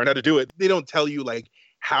learned how to do it. They don't tell you, like,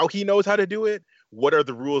 how he knows how to do it. What are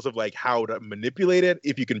the rules of, like, how to manipulate it,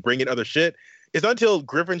 if you can bring in other shit. It's not until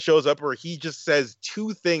Griffin shows up where he just says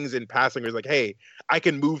two things in passing. Where he's like, hey, I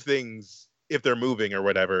can move things if they're moving or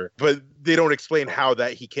whatever. But they don't explain how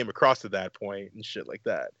that he came across to that point and shit like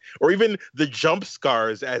that. Or even the jump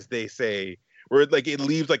scars, as they say, where like it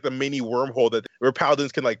leaves like the mini wormhole that where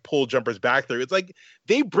paladins can like pull jumpers back through. It's like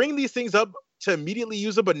they bring these things up to immediately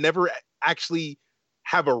use them, but never actually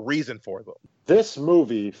have a reason for them. this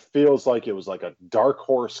movie feels like it was like a Dark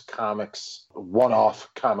Horse Comics one-off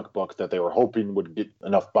comic book that they were hoping would get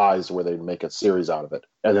enough buys where they'd make a series out of it.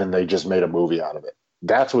 And then they just made a movie out of it.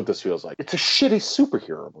 That's what this feels like. It's a shitty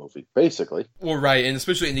superhero movie, basically. Well, right, and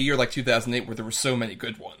especially in a year like 2008 where there were so many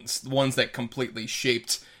good ones. Ones that completely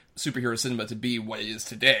shaped superhero cinema to be what it is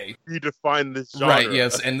today. Redefine this genre. Right,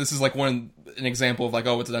 yes, and this is like an example of like,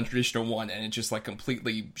 oh, it's an untraditional one, and it just like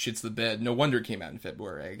completely shits the bed. No wonder it came out in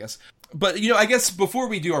February, I guess. But, I guess before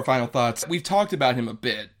we do our final thoughts, we've talked about him a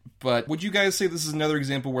bit, but would you guys say this is another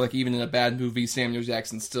example where like even in a bad movie, Samuel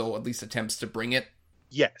Jackson still at least attempts to bring it?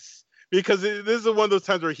 Yes. Because this is one of those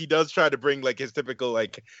times where he does try to bring like his typical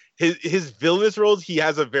like his villainous roles. He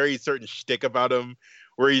has a very certain shtick about him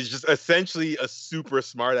where he's just essentially a super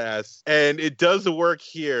smartass, and it does work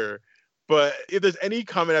here. But if there's any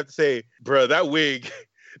comment I have to say, bro, that wig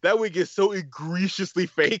is so egregiously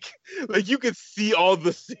fake. Like you can see all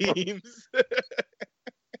the seams.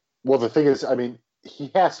 Well, the thing is, I mean,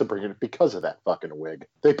 he has to bring it because of that fucking wig.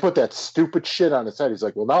 They put that stupid shit on his head. He's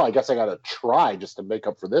like, well, now I guess I gotta try just to make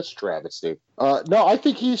up for this travesty. No, I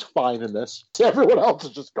think he's fine in this. Everyone else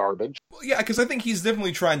is just garbage. Well, yeah, because I think he's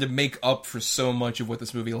definitely trying to make up for so much of what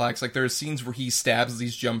this movie lacks. Like, there are scenes where he stabs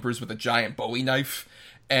these jumpers with a giant Bowie knife,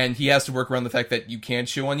 and he has to work around the fact that you can't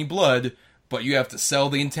show any blood, but you have to sell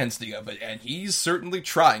the intensity of it, and he's certainly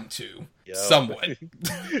trying to. Somewhat.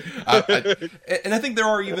 And I think there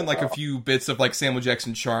are even like a few bits of like Samuel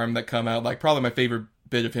Jackson charm that come out. Like probably my favorite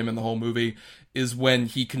bit of him in the whole movie is when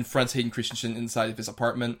he confronts Hayden Christensen inside of his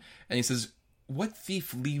apartment and he says, "What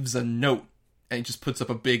thief leaves a note?" And he just puts up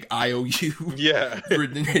a big IOU. Yeah.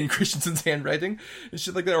 Written in Hayden Christensen's handwriting. And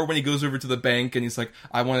shit like that. Or when he goes over to the bank and he's like,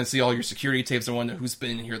 "I want to see all your security tapes. I want to know who's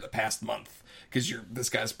been in here the past month. Because this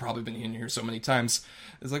guy's probably been in here so many times."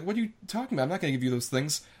 It's like, what are you talking about? I'm not going to give you those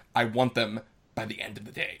things. I want them by the end of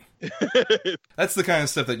the day. That's the kind of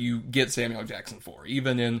stuff that you get Samuel Jackson for,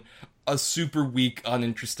 even in a super weak,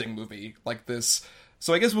 uninteresting movie like this.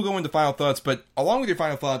 So I guess we'll go into final thoughts, but along with your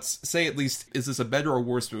final thoughts, say at least, is this a better or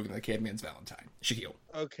worse movie than The Caveman's Valentine? Shaquille.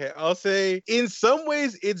 Okay, I'll say in some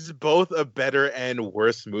ways it's both a better and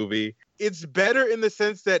worse movie. It's better in the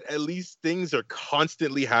sense that at least things are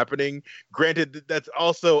constantly happening. Granted, that's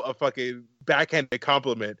also a fucking backhanded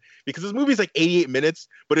compliment because this movie is like 88 minutes,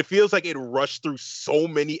 but it feels like it rushed through so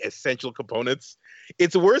many essential components.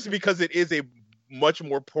 It's worse because it is a much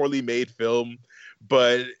more poorly made film.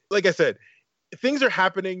 But like I said, things are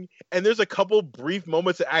happening and there's a couple brief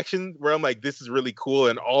moments of action where I'm like, this is really cool.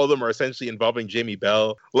 And all of them are essentially involving Jamie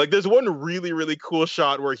Bell. Like there's one really, really cool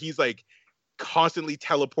shot where he's like constantly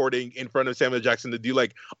teleporting in front of Samuel Jackson to do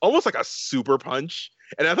like almost like a super punch.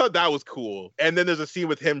 And I thought that was cool. And then there's a scene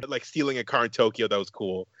with him like stealing a car in Tokyo that was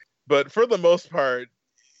cool. But for the most part,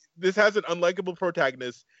 this has an unlikable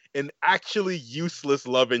protagonist, an actually useless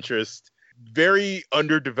love interest, very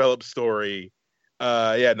underdeveloped story.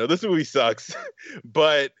 This movie sucks.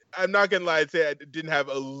 But I'm not gonna lie and say I didn't have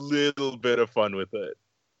a little bit of fun with it.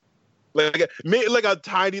 Like a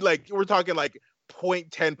tiny, like we're talking like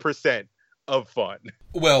 0.10% of fun.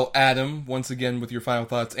 Well, Adam, once again with your final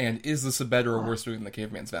thoughts, and is this a better or worse movie than The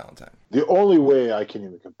Caveman's Valentine? The only way I can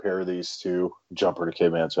even compare these two, Jumper to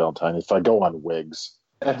Caveman's Valentine, if I go on wigs.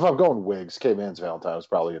 And if I'm going wigs, Caveman's Valentine is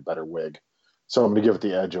probably a better wig. So I'm going to give it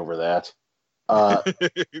the edge over that.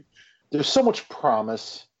 There's so much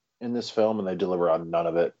promise in this film, and they deliver on none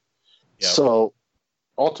of it. Yep. So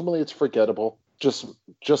ultimately, it's forgettable, just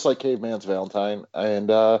like Caveman's Valentine. And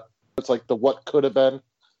it's like the what could have been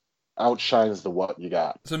outshines the what you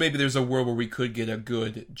got. So maybe there's a world where we could get a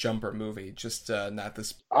good Jumper movie, just not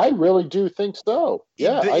this. I really do think so.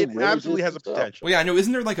 Yeah, it really absolutely has a potential. Well, yeah, I know.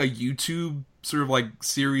 Isn't there like a YouTube sort of like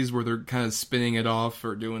series where they're kind of spinning it off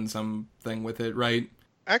or doing something with it, right?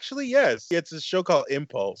 Actually, yes. It's a show called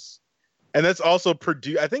Impulse. And that's also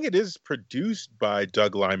produced, I think it is produced by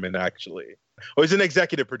Doug Liman, actually. Oh, he's an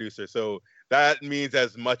executive producer, so that means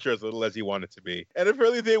as much or as little as he wanted to be. And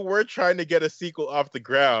apparently they were trying to get a sequel off the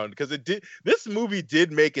ground, because this movie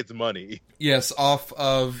did make its money. Yes, off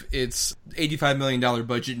of its $85 million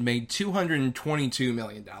budget, made $222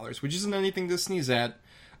 million, which isn't anything to sneeze at.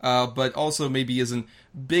 But also maybe isn't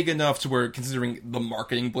big enough to where, considering the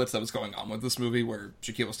marketing blitz that was going on with this movie, where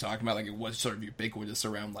Shaquille was talking about, like, it was sort of ubiquitous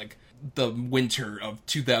around, like, the winter of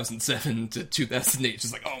 2007 to 2008. It's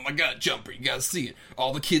just like, oh my god, Jumper, you gotta see it.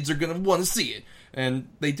 All the kids are gonna want to see it. And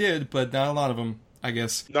they did, but not a lot of them, I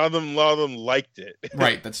guess. A lot of them liked it.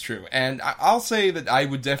 Right, that's true. And I'll say that I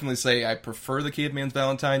would definitely say I prefer The Caveman's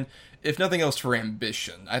Valentine, if nothing else for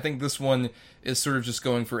ambition. I think this one is sort of just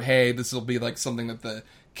going for, hey, this will be like something that the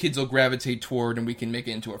kids will gravitate toward and we can make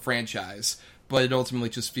it into a franchise. But it ultimately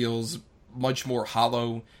just feels much more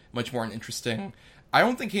hollow, much more uninteresting. I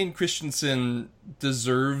don't think Hayden Christensen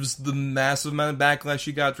deserves the massive amount of backlash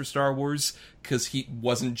he got for Star Wars, because he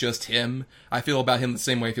wasn't just him. I feel about him the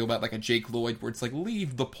same way I feel about like a Jake Lloyd, where it's like,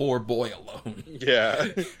 leave the poor boy alone. Yeah.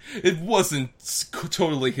 It wasn't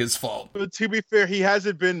totally his fault. But to be fair, he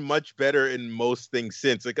hasn't been much better in most things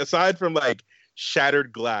since. Like, aside from like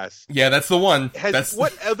Shattered Glass. Yeah, that's the one.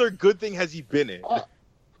 What other good thing has he been in?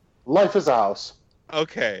 Life is a House.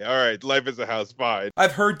 Okay, all right. Life is a House, fine.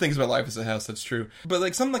 I've heard things about Life is a House, that's true. But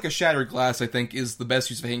like something like a Shattered Glass, I think, is the best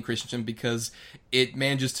use of Hayden Christensen because it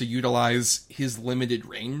manages to utilize his limited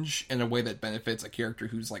range in a way that benefits a character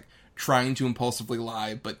who's like trying to impulsively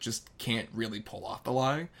lie, but just can't really pull off the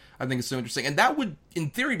lie. I think it's so interesting. And that would,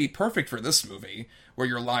 in theory, be perfect for this movie, where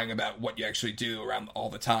you're lying about what you actually do around all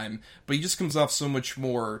the time. But he just comes off so much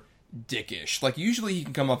more dickish. Like, usually he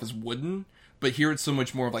can come off as wooden, but here it's so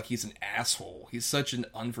much more of like he's an asshole. He's such an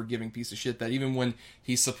unforgiving piece of shit that even when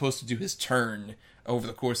he's supposed to do his turn over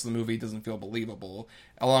the course of the movie, it doesn't feel believable.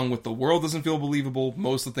 Along with the world doesn't feel believable.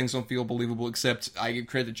 Most of the things don't feel believable, except I give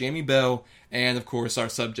credit to Jamie Bell and, of course, our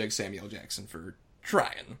subject Samuel Jackson for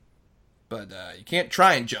trying. But you can't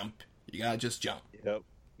try and jump. You gotta just jump. Yep.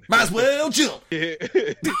 Might as well jump!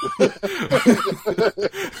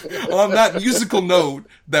 On that musical note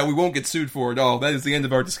that we won't get sued for at all, that is the end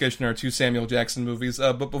of our discussion on our two Samuel Jackson movies.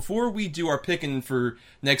 But before we do our picking for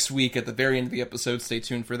next week at the very end of the episode, stay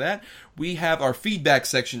tuned for that, we have our feedback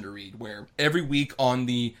section to read, where every week on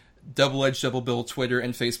the Double Edge Double Bill Twitter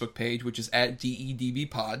and Facebook page, which is at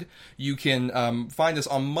DEDBpod. You can find us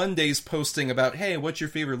on Mondays posting about, hey, what's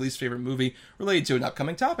your favorite, least favorite movie related to an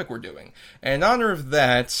upcoming topic we're doing. And in honor of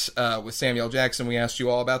that, with Samuel Jackson, we asked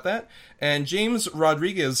you all about that. And James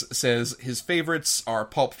Rodriguez says his favorites are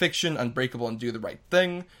Pulp Fiction, Unbreakable, and Do the Right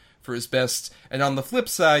Thing for his best. And on the flip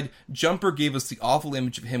side, Jumper gave us the awful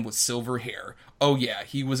image of him with silver hair. Oh yeah,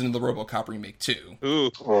 he was in the RoboCop remake too. Ooh,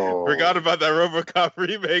 forgot about that RoboCop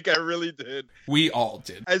remake. I really did. We all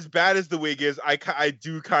did. As bad as the wig is, I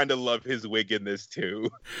do kind of love his wig in this too.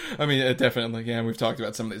 I mean, definitely. Yeah, we've talked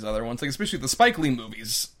about some of these other ones, like especially the Spike Lee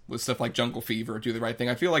movies with stuff like Jungle Fever, Do the Right Thing.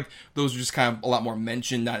 I feel like those are just kind of a lot more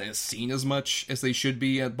mentioned, not as seen as much as they should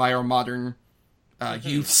be by our modern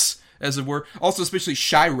youths, as it were. Also, especially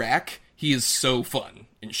Chirac. He is so fun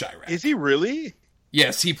in Chirac. Is he really?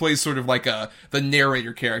 Yes, he plays sort of like the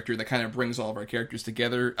narrator character that kind of brings all of our characters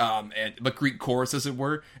together, and the Greek chorus, as it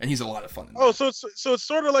were, and he's a lot of fun. So it's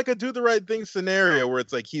sort of like a Do the Right Thing scenario where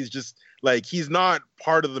it's like he's just like he's not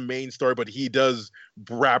part of the main story, but he does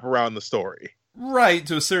wrap around the story. Right,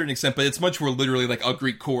 to a certain extent, but it's much more literally like a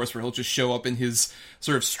Greek chorus where he'll just show up in his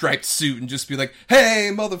sort of striped suit and just be like, "Hey,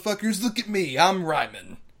 motherfuckers, look at me, I'm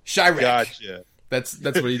Ryman. Chirac." Gotcha. That's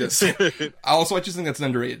what he does. I just think that's an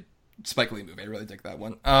underrated Spike Lee movie. I really dig that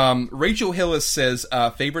one. Rachel Hillis says,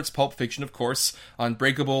 favorites, Pulp Fiction, of course,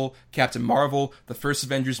 Unbreakable, Captain Marvel, the first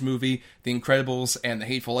Avengers movie, The Incredibles, and The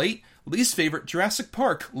Hateful Eight. Least favorite, Jurassic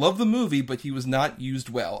Park. Love the movie, but he was not used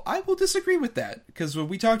well. I will disagree with that, because when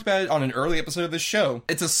we talked about it on an early episode of this show,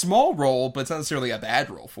 it's a small role, but it's not necessarily a bad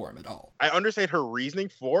role for him at all. I understand her reasoning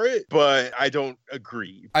for it, but I don't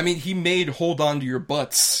agree. I mean, he made Hold On to Your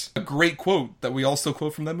Butts a great quote that we all still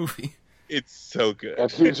quote from that movie. It's so good. And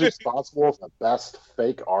he's responsible for the best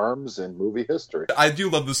fake arms in movie history. I do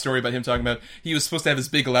love the story about him talking about he was supposed to have this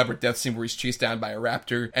big elaborate death scene where he's chased down by a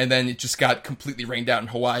raptor, and then it just got completely rained out in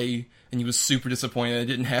Hawaii, and he was super disappointed it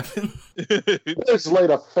didn't happen. He just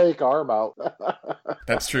laid a fake arm out.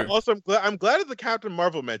 That's true. Also, I'm glad of the Captain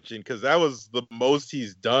Marvel mention, because that was the most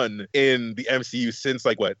he's done in the MCU since,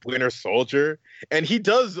 Winter Soldier. And he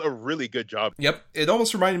does a really good job. Yep. It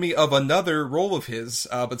almost reminded me of another role of his,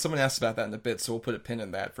 but someone asked about that in a bit, so we'll put a pin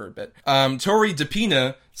in that for a bit. Tori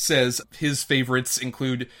DePina says his favorites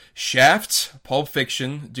include Shaft, Pulp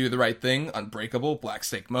Fiction, Do the Right Thing, Unbreakable, Black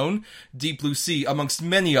Snake Moan, Deep Blue Sea, amongst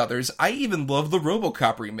many others. I even love the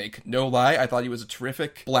RoboCop remake. No lie, I thought he was a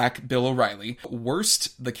terrific Black Bill O'Reilly.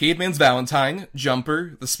 Worst, The Caveman's Valentine,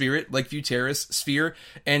 Jumper, The Spirit, Lakeview Terrace, Sphere,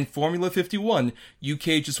 and Formula 51.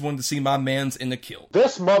 UK just wanted to see my mans in the kill.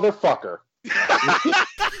 This motherfucker.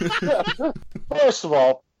 First of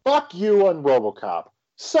all, fuck you on RoboCop.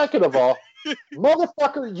 Second of all,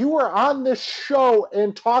 motherfucker, you were on this show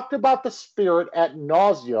and talked about The Spirit ad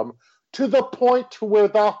nauseum to the point to where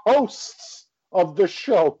the hosts of the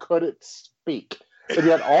show couldn't speak. And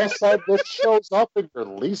yet all of a sudden this shows up in your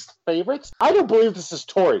least favorites? I don't believe this is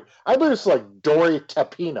Tori. I believe it's like Dory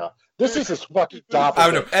Tapina. This is his fucking doppelganger.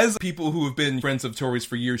 I don't know. As people who have been friends of Tori's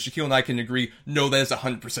for years, Shaquille and I can agree, no, that is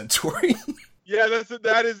 100% Tori. Yeah,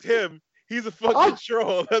 that is him. He's a fucking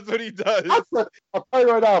troll. That's what he does. I'll tell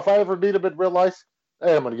you right now, if I ever meet him in real life,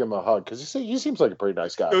 hey, I'm gonna give him a hug, because he seems like a pretty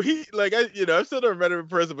nice guy. So I've still never met him in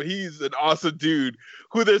person, but he's an awesome dude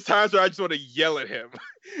who there's times where I just want to yell at him.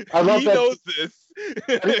 I love he that. knows this.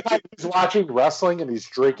 Anytime he's watching wrestling and he's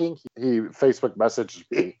drinking, he Facebook messages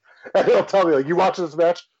me. And he'll tell me, you watching this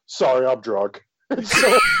match? Sorry, I'm drunk.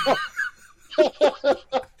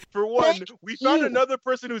 For one, we found another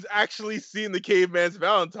person who's actually seen the Caveman's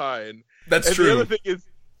Valentine. That's true. The other thing is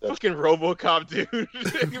fucking RoboCop, dude.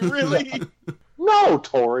 Really? No,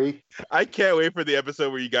 Tori. I can't wait for the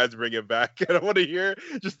episode where you guys bring him back. And I want to hear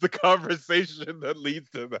just the conversation that leads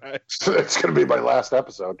to that. It's going to be my last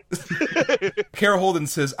episode. Kara Holden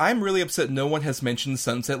says, I'm really upset no one has mentioned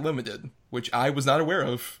Sunset Limited, which I was not aware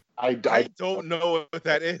of. I don't know what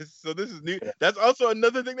that is, so this is new. That's also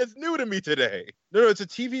another thing that's new to me today. No, it's a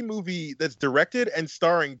TV movie that's directed and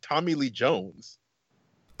starring Tommy Lee Jones.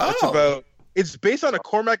 It's based on a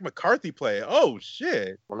Cormac McCarthy play. Oh,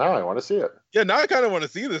 shit. Well, now I want to see it. Yeah, now I kind of want to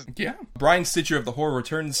see this. Yeah. Brian Stitcher of The Horror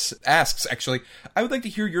Returns asks, actually, I would like to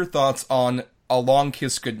hear your thoughts on A Long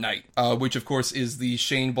Kiss Goodnight, which, of course, is the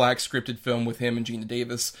Shane Black scripted film with him and Gina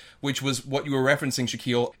Davis, which was what you were referencing,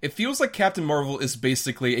 Shaquille. It feels like Captain Marvel is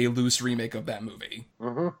basically a loose remake of that movie.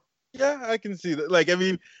 Mm-hmm. Yeah, I can see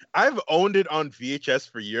that. I've owned it on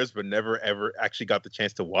VHS for years, but never, ever actually got the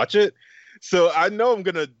chance to watch it. So I know I'm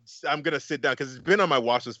gonna sit down, because it's been on my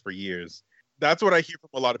watch list for years. That's what I hear from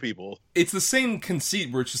a lot of people. It's the same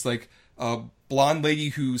conceit where it's just like a blonde lady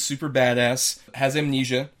who's super badass, has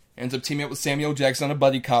amnesia, ends up teaming up with Samuel Jackson on a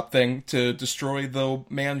buddy cop thing to destroy the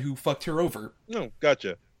man who fucked her over. No,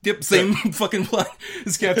 gotcha. Yep, same fucking plot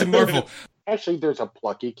as Captain Marvel. Actually, there's a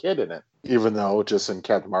plucky kid in it, even though just in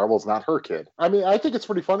Captain Marvel's not her kid. I mean, I think it's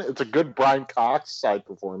pretty funny. It's a good Brian Cox side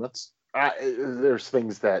performance. There's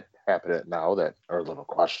things that happen at now that are a little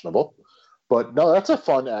questionable. But no, that's a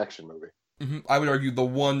fun action movie. Mm-hmm. I would argue the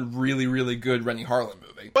one really, really good Rennie Harlan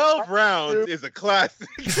movie. 12 Rounds is a classic.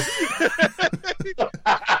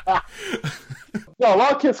 No,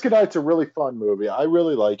 Long Kiss Goodnight's a really fun movie. I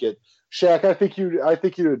really like it. Shaq, I think you'd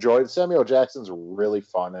enjoy it. Samuel Jackson's really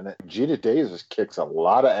fun in it. Gina Davis kicks a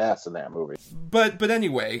lot of ass in that movie. But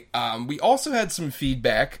anyway, we also had some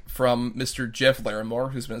feedback from Mr. Jeff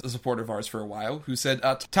Larimore, who's been a supporter of ours for a while, who said,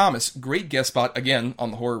 Thomas, great guest spot again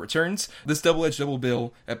on The Horror Returns. This Double-Edged Double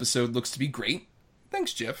Bill episode looks to be great.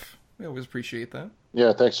 Thanks, Jeff. We always appreciate that.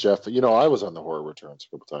 Yeah, thanks, Jeff. I was on The Horror Returns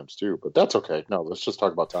a couple times, too, but that's okay. No, let's just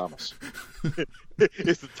talk about Thomas.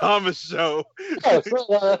 It's the Thomas show. Yeah,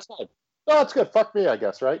 that's fine. Oh, that's good. Fuck me, I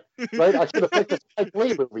guess, right? Right? I should have picked a Spike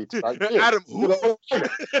Lee movie tonight. Adam, who?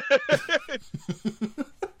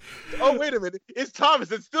 Oh, wait a minute. It's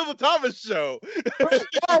Thomas. It's still the Thomas show.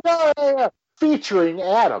 Yeah. Featuring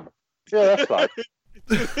Adam. Yeah, that's fine.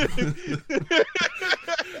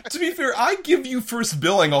 To be fair, I give you first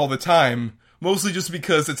billing all the time. Mostly just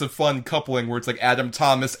because it's a fun coupling where it's like Adam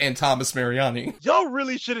Thomas and Thomas Mariani. Y'all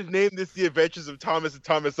really should have named this The Adventures of Thomas and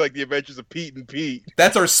Thomas like The Adventures of Pete and Pete.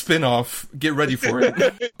 That's our spin-off. Get ready for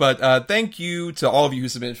it. But thank you to all of you who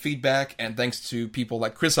submitted feedback, and thanks to people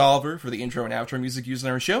like Chris Oliver for the intro and outro music used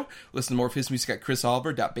on our show. Listen to more of his music at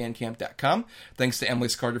chrisoliver.bandcamp.com. Thanks to Emily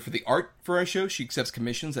Scarda for the art for our show. She accepts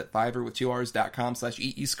commissions at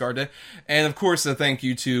fiverr.com/EEScarda. And of course, a thank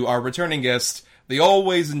you to our returning guest, the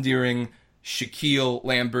always endearing Shaquille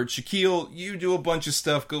Lambert. Shaquille, you do a bunch of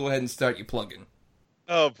stuff. Go ahead and start your plug-in.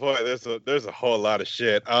 Oh boy, there's a whole lot of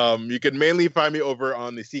shit. You can mainly find me over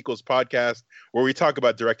on the Sequels podcast, where we talk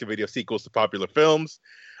about direct-to-video sequels to popular films.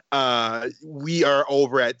 We are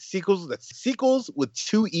over at Sequels. That's Sequels with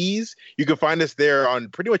 2 E's. You can find us there on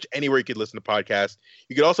pretty much anywhere you could listen to podcasts.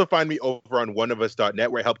 You can also find me over on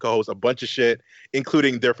oneofus.net, where I help co-host a bunch of shit,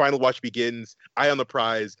 including Their Final Watch Begins, Eye on the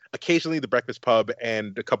Prize, occasionally The Breakfast Pub,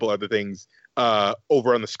 and a couple other things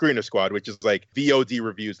over on the Screener Squad, which is like VOD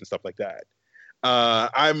reviews and stuff like that.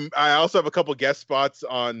 I also have a couple guest spots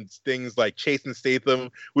on things like Jason Statham,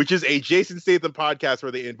 which is a Jason Statham podcast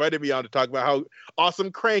where they invited me on to talk about how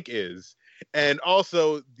awesome Crank is. And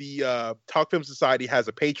also the Talk Film Society has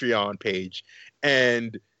a Patreon page,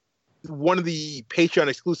 and one of the Patreon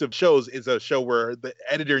exclusive shows is a show where the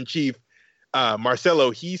editor-in-chief,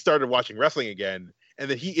 Marcelo, he started watching wrestling again. And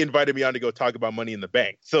then he invited me on to go talk about Money in the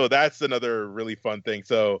Bank. So that's another really fun thing.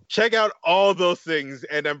 So check out all those things.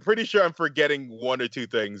 And I'm pretty sure I'm forgetting 1 or 2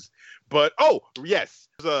 things. But, oh, yes.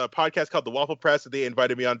 There's a podcast called The Waffle Press that they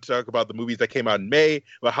invited me on to talk about the movies that came out in May,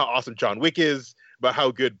 about how awesome John Wick is, about how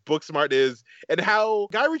good Booksmart is, and how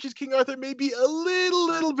Guy Ritchie's King Arthur may be a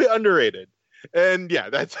little bit underrated. And yeah,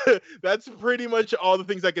 that's pretty much all the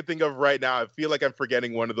things I can think of right now. I feel like I'm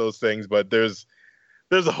forgetting one of those things, but there's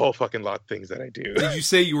a whole fucking lot of things that I do. Did you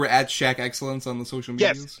say you were at Shaq Excellence on the social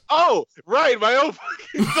medias? Yes. Oh, right. My own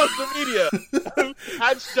fucking social media.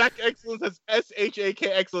 At Shaq Excellence. That's SHAK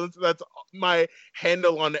Excellence. That's my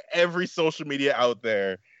handle on every social media out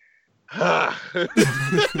there.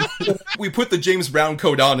 We put the James Brown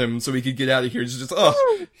coat on him so he could get out of here. It's just,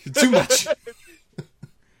 too much.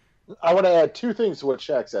 I want to add 2 things to what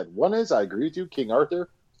Shaq said. One is, I agree with you, King Arthur,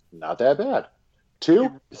 not that bad. 2,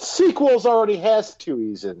 Sequels already has 2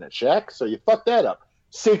 E's in it, Shaq, so you fucked that up.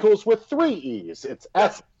 Sequels with 3 E's. It's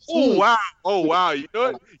S. Oh, wow. Oh, wow. You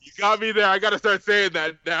know what? You got me there. I got to start saying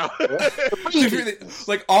that now.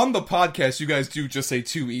 Like, on the podcast, you guys do just say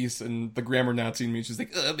 2 E's, and the grammar Nazi in me is just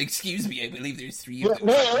like, excuse me, I believe there's 3 of them.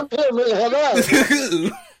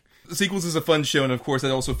 Sequels is a fun show, and of course,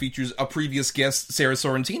 that also features a previous guest, Sarah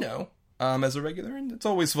Sorrentino, as a regular, and it's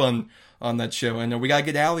always fun on that show. And we gotta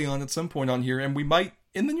get Allie on at some point on here, and we might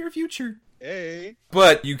in the near future. Hey.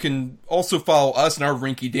 But you can also follow us in our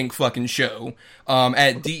rinky-dink fucking show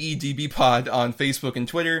at DEDBpod on Facebook and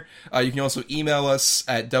Twitter. You can also email us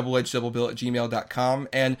at doubleedgedoublebill@gmail.com.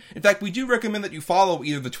 And, in fact, we do recommend that you follow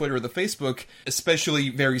either the Twitter or the Facebook, especially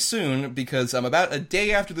very soon, because about a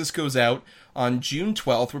day after this goes out, on June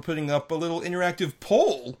 12th, we're putting up a little interactive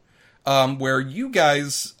poll where you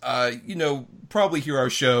guys, probably hear our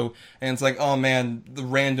show, and it's like, oh man, the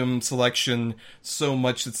random selection, so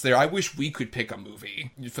much that's there. I wish we could pick a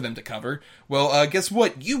movie for them to cover. Well, guess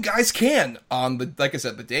what? You guys can! Like I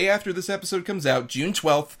said, the day after this episode comes out, June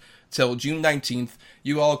 12th till June 19th,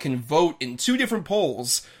 you all can vote in 2 different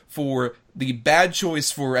polls for the bad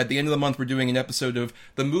choice for, at the end of the month, we're doing an episode of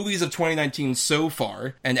the movies of 2019 so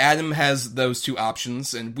far, and Adam has those 2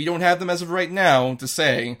 options, and we don't have them as of right now to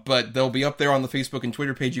say, but they'll be up there on the Facebook and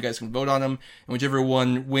Twitter page. You guys can vote on them, and whichever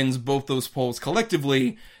one wins both those polls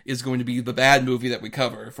collectively is going to be the bad movie that we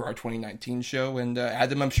cover for our 2019 show, and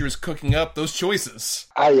Adam, I'm sure, is cooking up those choices.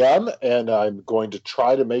 I am, and I'm going to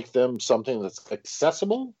try to make them something that's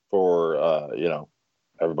accessible for,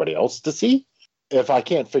 everybody else to see. If I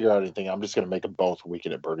can't figure out anything, I'm just going to make them both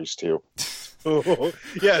Weekend at Bernie's too. Oh,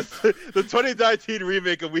 yes, the 2019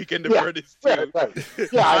 remake of Weekend at Bernie's too. Right.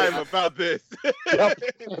 Yeah, I'm about this. Yep,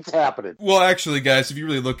 it's happening. Well, actually, guys, if you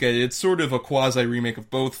really look at it, it's sort of a quasi-remake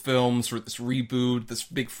of both films for this reboot, this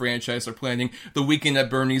big franchise they're planning. The Weekend at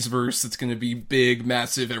Bernie's verse, it's going to be big,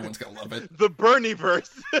 massive, everyone's going to love it. The Bernie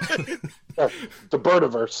verse. The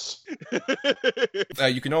Birdiverse.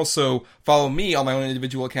 You can also follow me on my own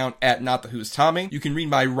individual account at Not The Who's Tommy. You can read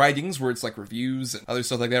my writings where it's like reviews and other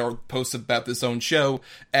stuff like that, or posts about this own show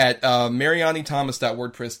at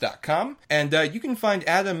marianithomas.wordpress.com. And you can find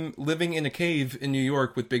Adam living in a cave in New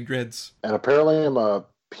York with big dreads. And apparently I'm a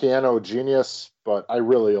piano genius, but I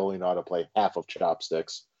really only know how to play half of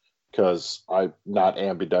chopsticks because I'm not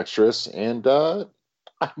ambidextrous and I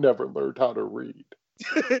never learned how to read.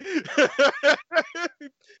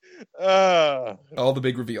 All the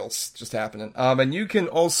big reveals just happening. And you can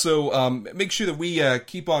also make sure that we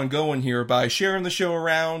keep on going here by sharing the show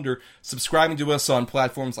around or subscribing to us on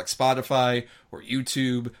platforms like Spotify or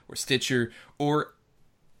YouTube or Stitcher or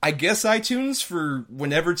I guess iTunes for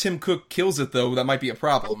whenever Tim Cook kills it, though. That might be a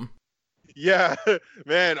problem. Yeah,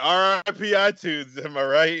 man, RIP iTunes, am I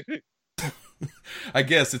right? I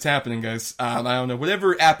guess it's happening, guys. I don't know.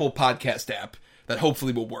 Whatever Apple podcast app that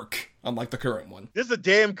hopefully will work, unlike the current one. This is a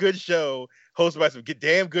damn good show hosted by some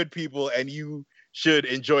damn good people, and you should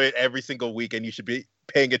enjoy it every single week, and you should be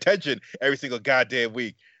paying attention every single goddamn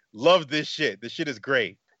week. Love this shit. This shit is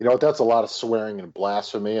great. You know what? That's a lot of swearing and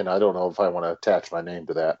blasphemy, and I don't know if I want to attach my name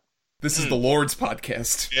to that. This is the Lord's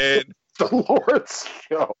podcast. And the Lord's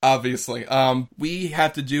show. Obviously. We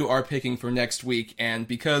have to do our picking for next week, and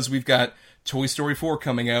because we've got Toy Story 4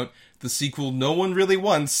 coming out, the sequel no one really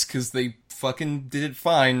wants, because they fucking did it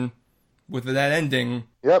fine with that ending.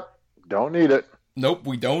 Yep. Don't need it. Nope,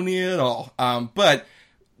 we don't need it at all. But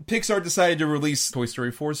Pixar decided to release Toy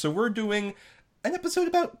Story 4, so we're doing an episode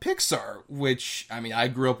about Pixar, which, I mean, I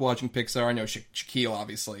grew up watching Pixar. I know Shaquille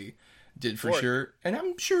obviously did for sure. And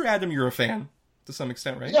I'm sure, Adam, you're a fan to some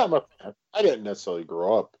extent, right? Yeah, I'm a fan. I didn't necessarily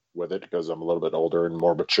grow up with it because I'm a little bit older and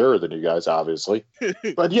more mature than you guys, obviously.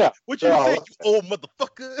 But yeah. What you say, you old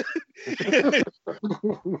motherfucker?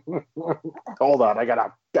 Hold on, I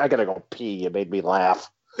gotta go pee. You made me laugh.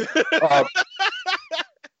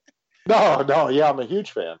 No, yeah, I'm a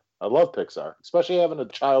huge fan. I love Pixar, especially having a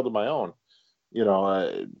child of my own. You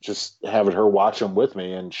know, just having her watch them with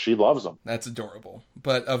me, and she loves them. That's adorable.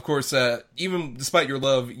 But, of course, even despite your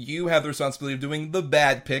love, you have the responsibility of doing the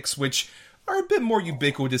bad picks, which are a bit more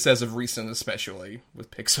ubiquitous as of recent, especially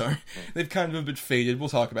with Pixar. They've kind of a bit faded. We'll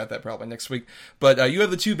talk about that probably next week. But you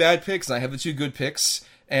have the two bad picks, and I have the two good picks.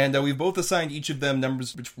 And we've both assigned each of them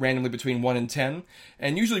numbers randomly between 1 and 10.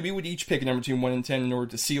 And usually we would each pick a number between 1 and 10 in order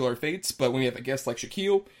to seal our fates. But when we have a guest like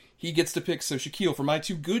Shaquille, he gets to pick. So Shaquille, for my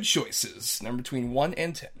two good choices, number between 1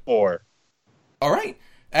 and 10. 4. All right.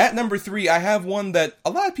 At number 3, I have one that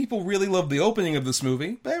a lot of people really love the opening of this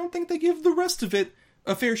movie, but I don't think they give the rest of it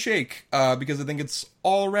a fair shake, because I think it's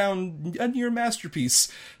all around a near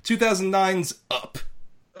masterpiece. 2009's Up.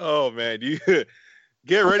 Oh, man, you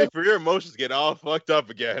get ready for your emotions to get all fucked up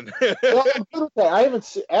again. Well, I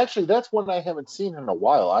haven't actually. That's one I haven't seen in a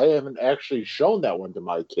while. I haven't actually shown that one to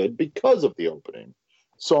my kid because of the opening.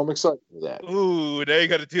 So I'm excited for that. Ooh, now you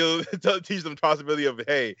got to teach them the possibility of,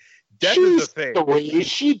 hey, death is a thing.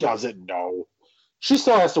 She doesn't know. She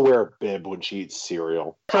still has to wear a bib when she eats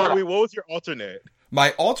cereal. Wait, what was your alternate?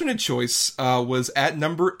 My alternate choice was at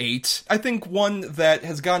number 8. I think one that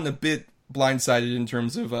has gotten a bit blindsided in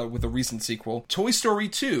terms of with a recent sequel, Toy Story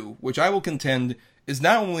 2, which I will contend is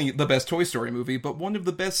not only the best Toy Story movie, but one of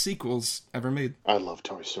the best sequels ever made. I love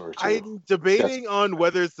Toy Story 2. I'm debating on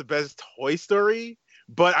whether it's the best Toy Story,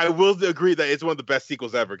 but I will agree that it's one of the best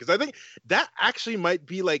sequels ever, because I think that actually might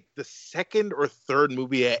be like the second or third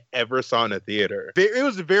movie I ever saw in a theater. It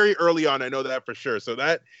was very early on, I know that for sure, so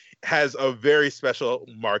that has a very special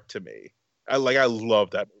mark to me. I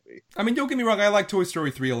love that movie. I mean, don't get me wrong, I like Toy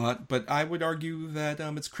Story 3 a lot, but I would argue that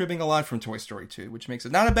it's cribbing a lot from Toy Story 2, which makes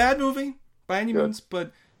it not a bad movie by any means,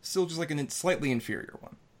 but still just like a slightly inferior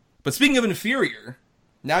one. But speaking of inferior,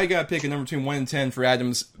 now you gotta pick a number between 1 and 10 for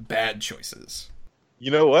Adam's bad choices. You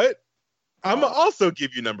know what? I'm gonna also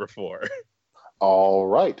give you number 4. All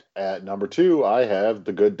right. At number 2, I have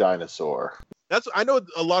The Good Dinosaur. I know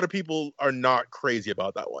a lot of people are not crazy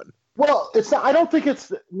about that one. Well, it's not. I don't think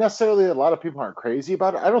it's necessarily a lot of people aren't crazy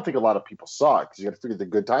about it. I don't think a lot of people saw it because you got to figure The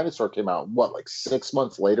Good Dinosaur came out, like 6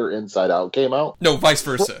 months later, Inside Out came out? No, vice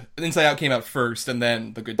versa. Inside Out came out first, and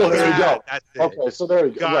then The Good Dinosaur. There you go. That's it. Okay, so there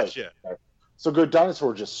you go. Gotcha. Right. So Good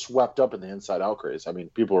Dinosaur just swept up in the Inside Out craze. I mean,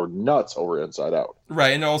 people were nuts over Inside Out.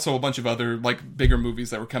 Right, and also a bunch of other like bigger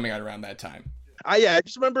movies that were coming out around that time. I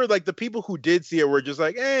just remember like the people who did see it were just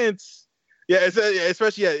like, it's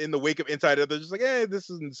especially in the wake of Inside Out, they're just like, this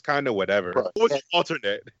is kind of whatever. Right. What's your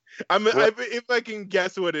alternate? If I can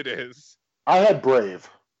guess what it is. I had Brave.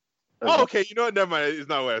 Oh, okay. You know what? Never mind. It's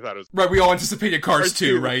not what I thought it was. Right, we all anticipated Cars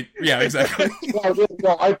 2, right? Yeah, exactly.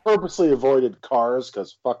 I purposely avoided Cars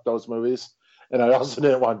because fuck those movies, and I also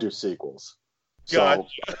didn't want to do sequels. So,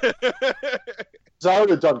 so I would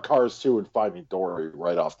have done Cars 2 and Finding Dory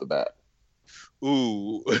right off the bat.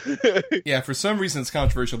 Ooh. Yeah, for some reason it's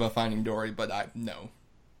controversial about Finding Dory, but no.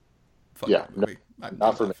 Fuck yeah, that movie. I'm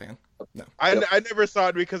not a fan. No. I never saw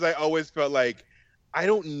it because I always felt like I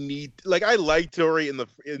don't need, like, I like Dory in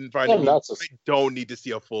Finding Dory. I don't need to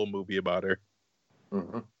see a full movie about her.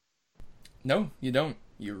 Mm-hmm. No, you don't.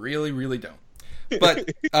 You really, really don't.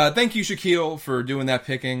 But thank you, Shaquille, for doing that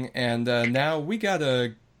picking. And now we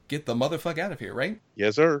gotta get the motherfuck out of here, right?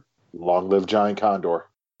 Yes, sir. Long live Giant Condor.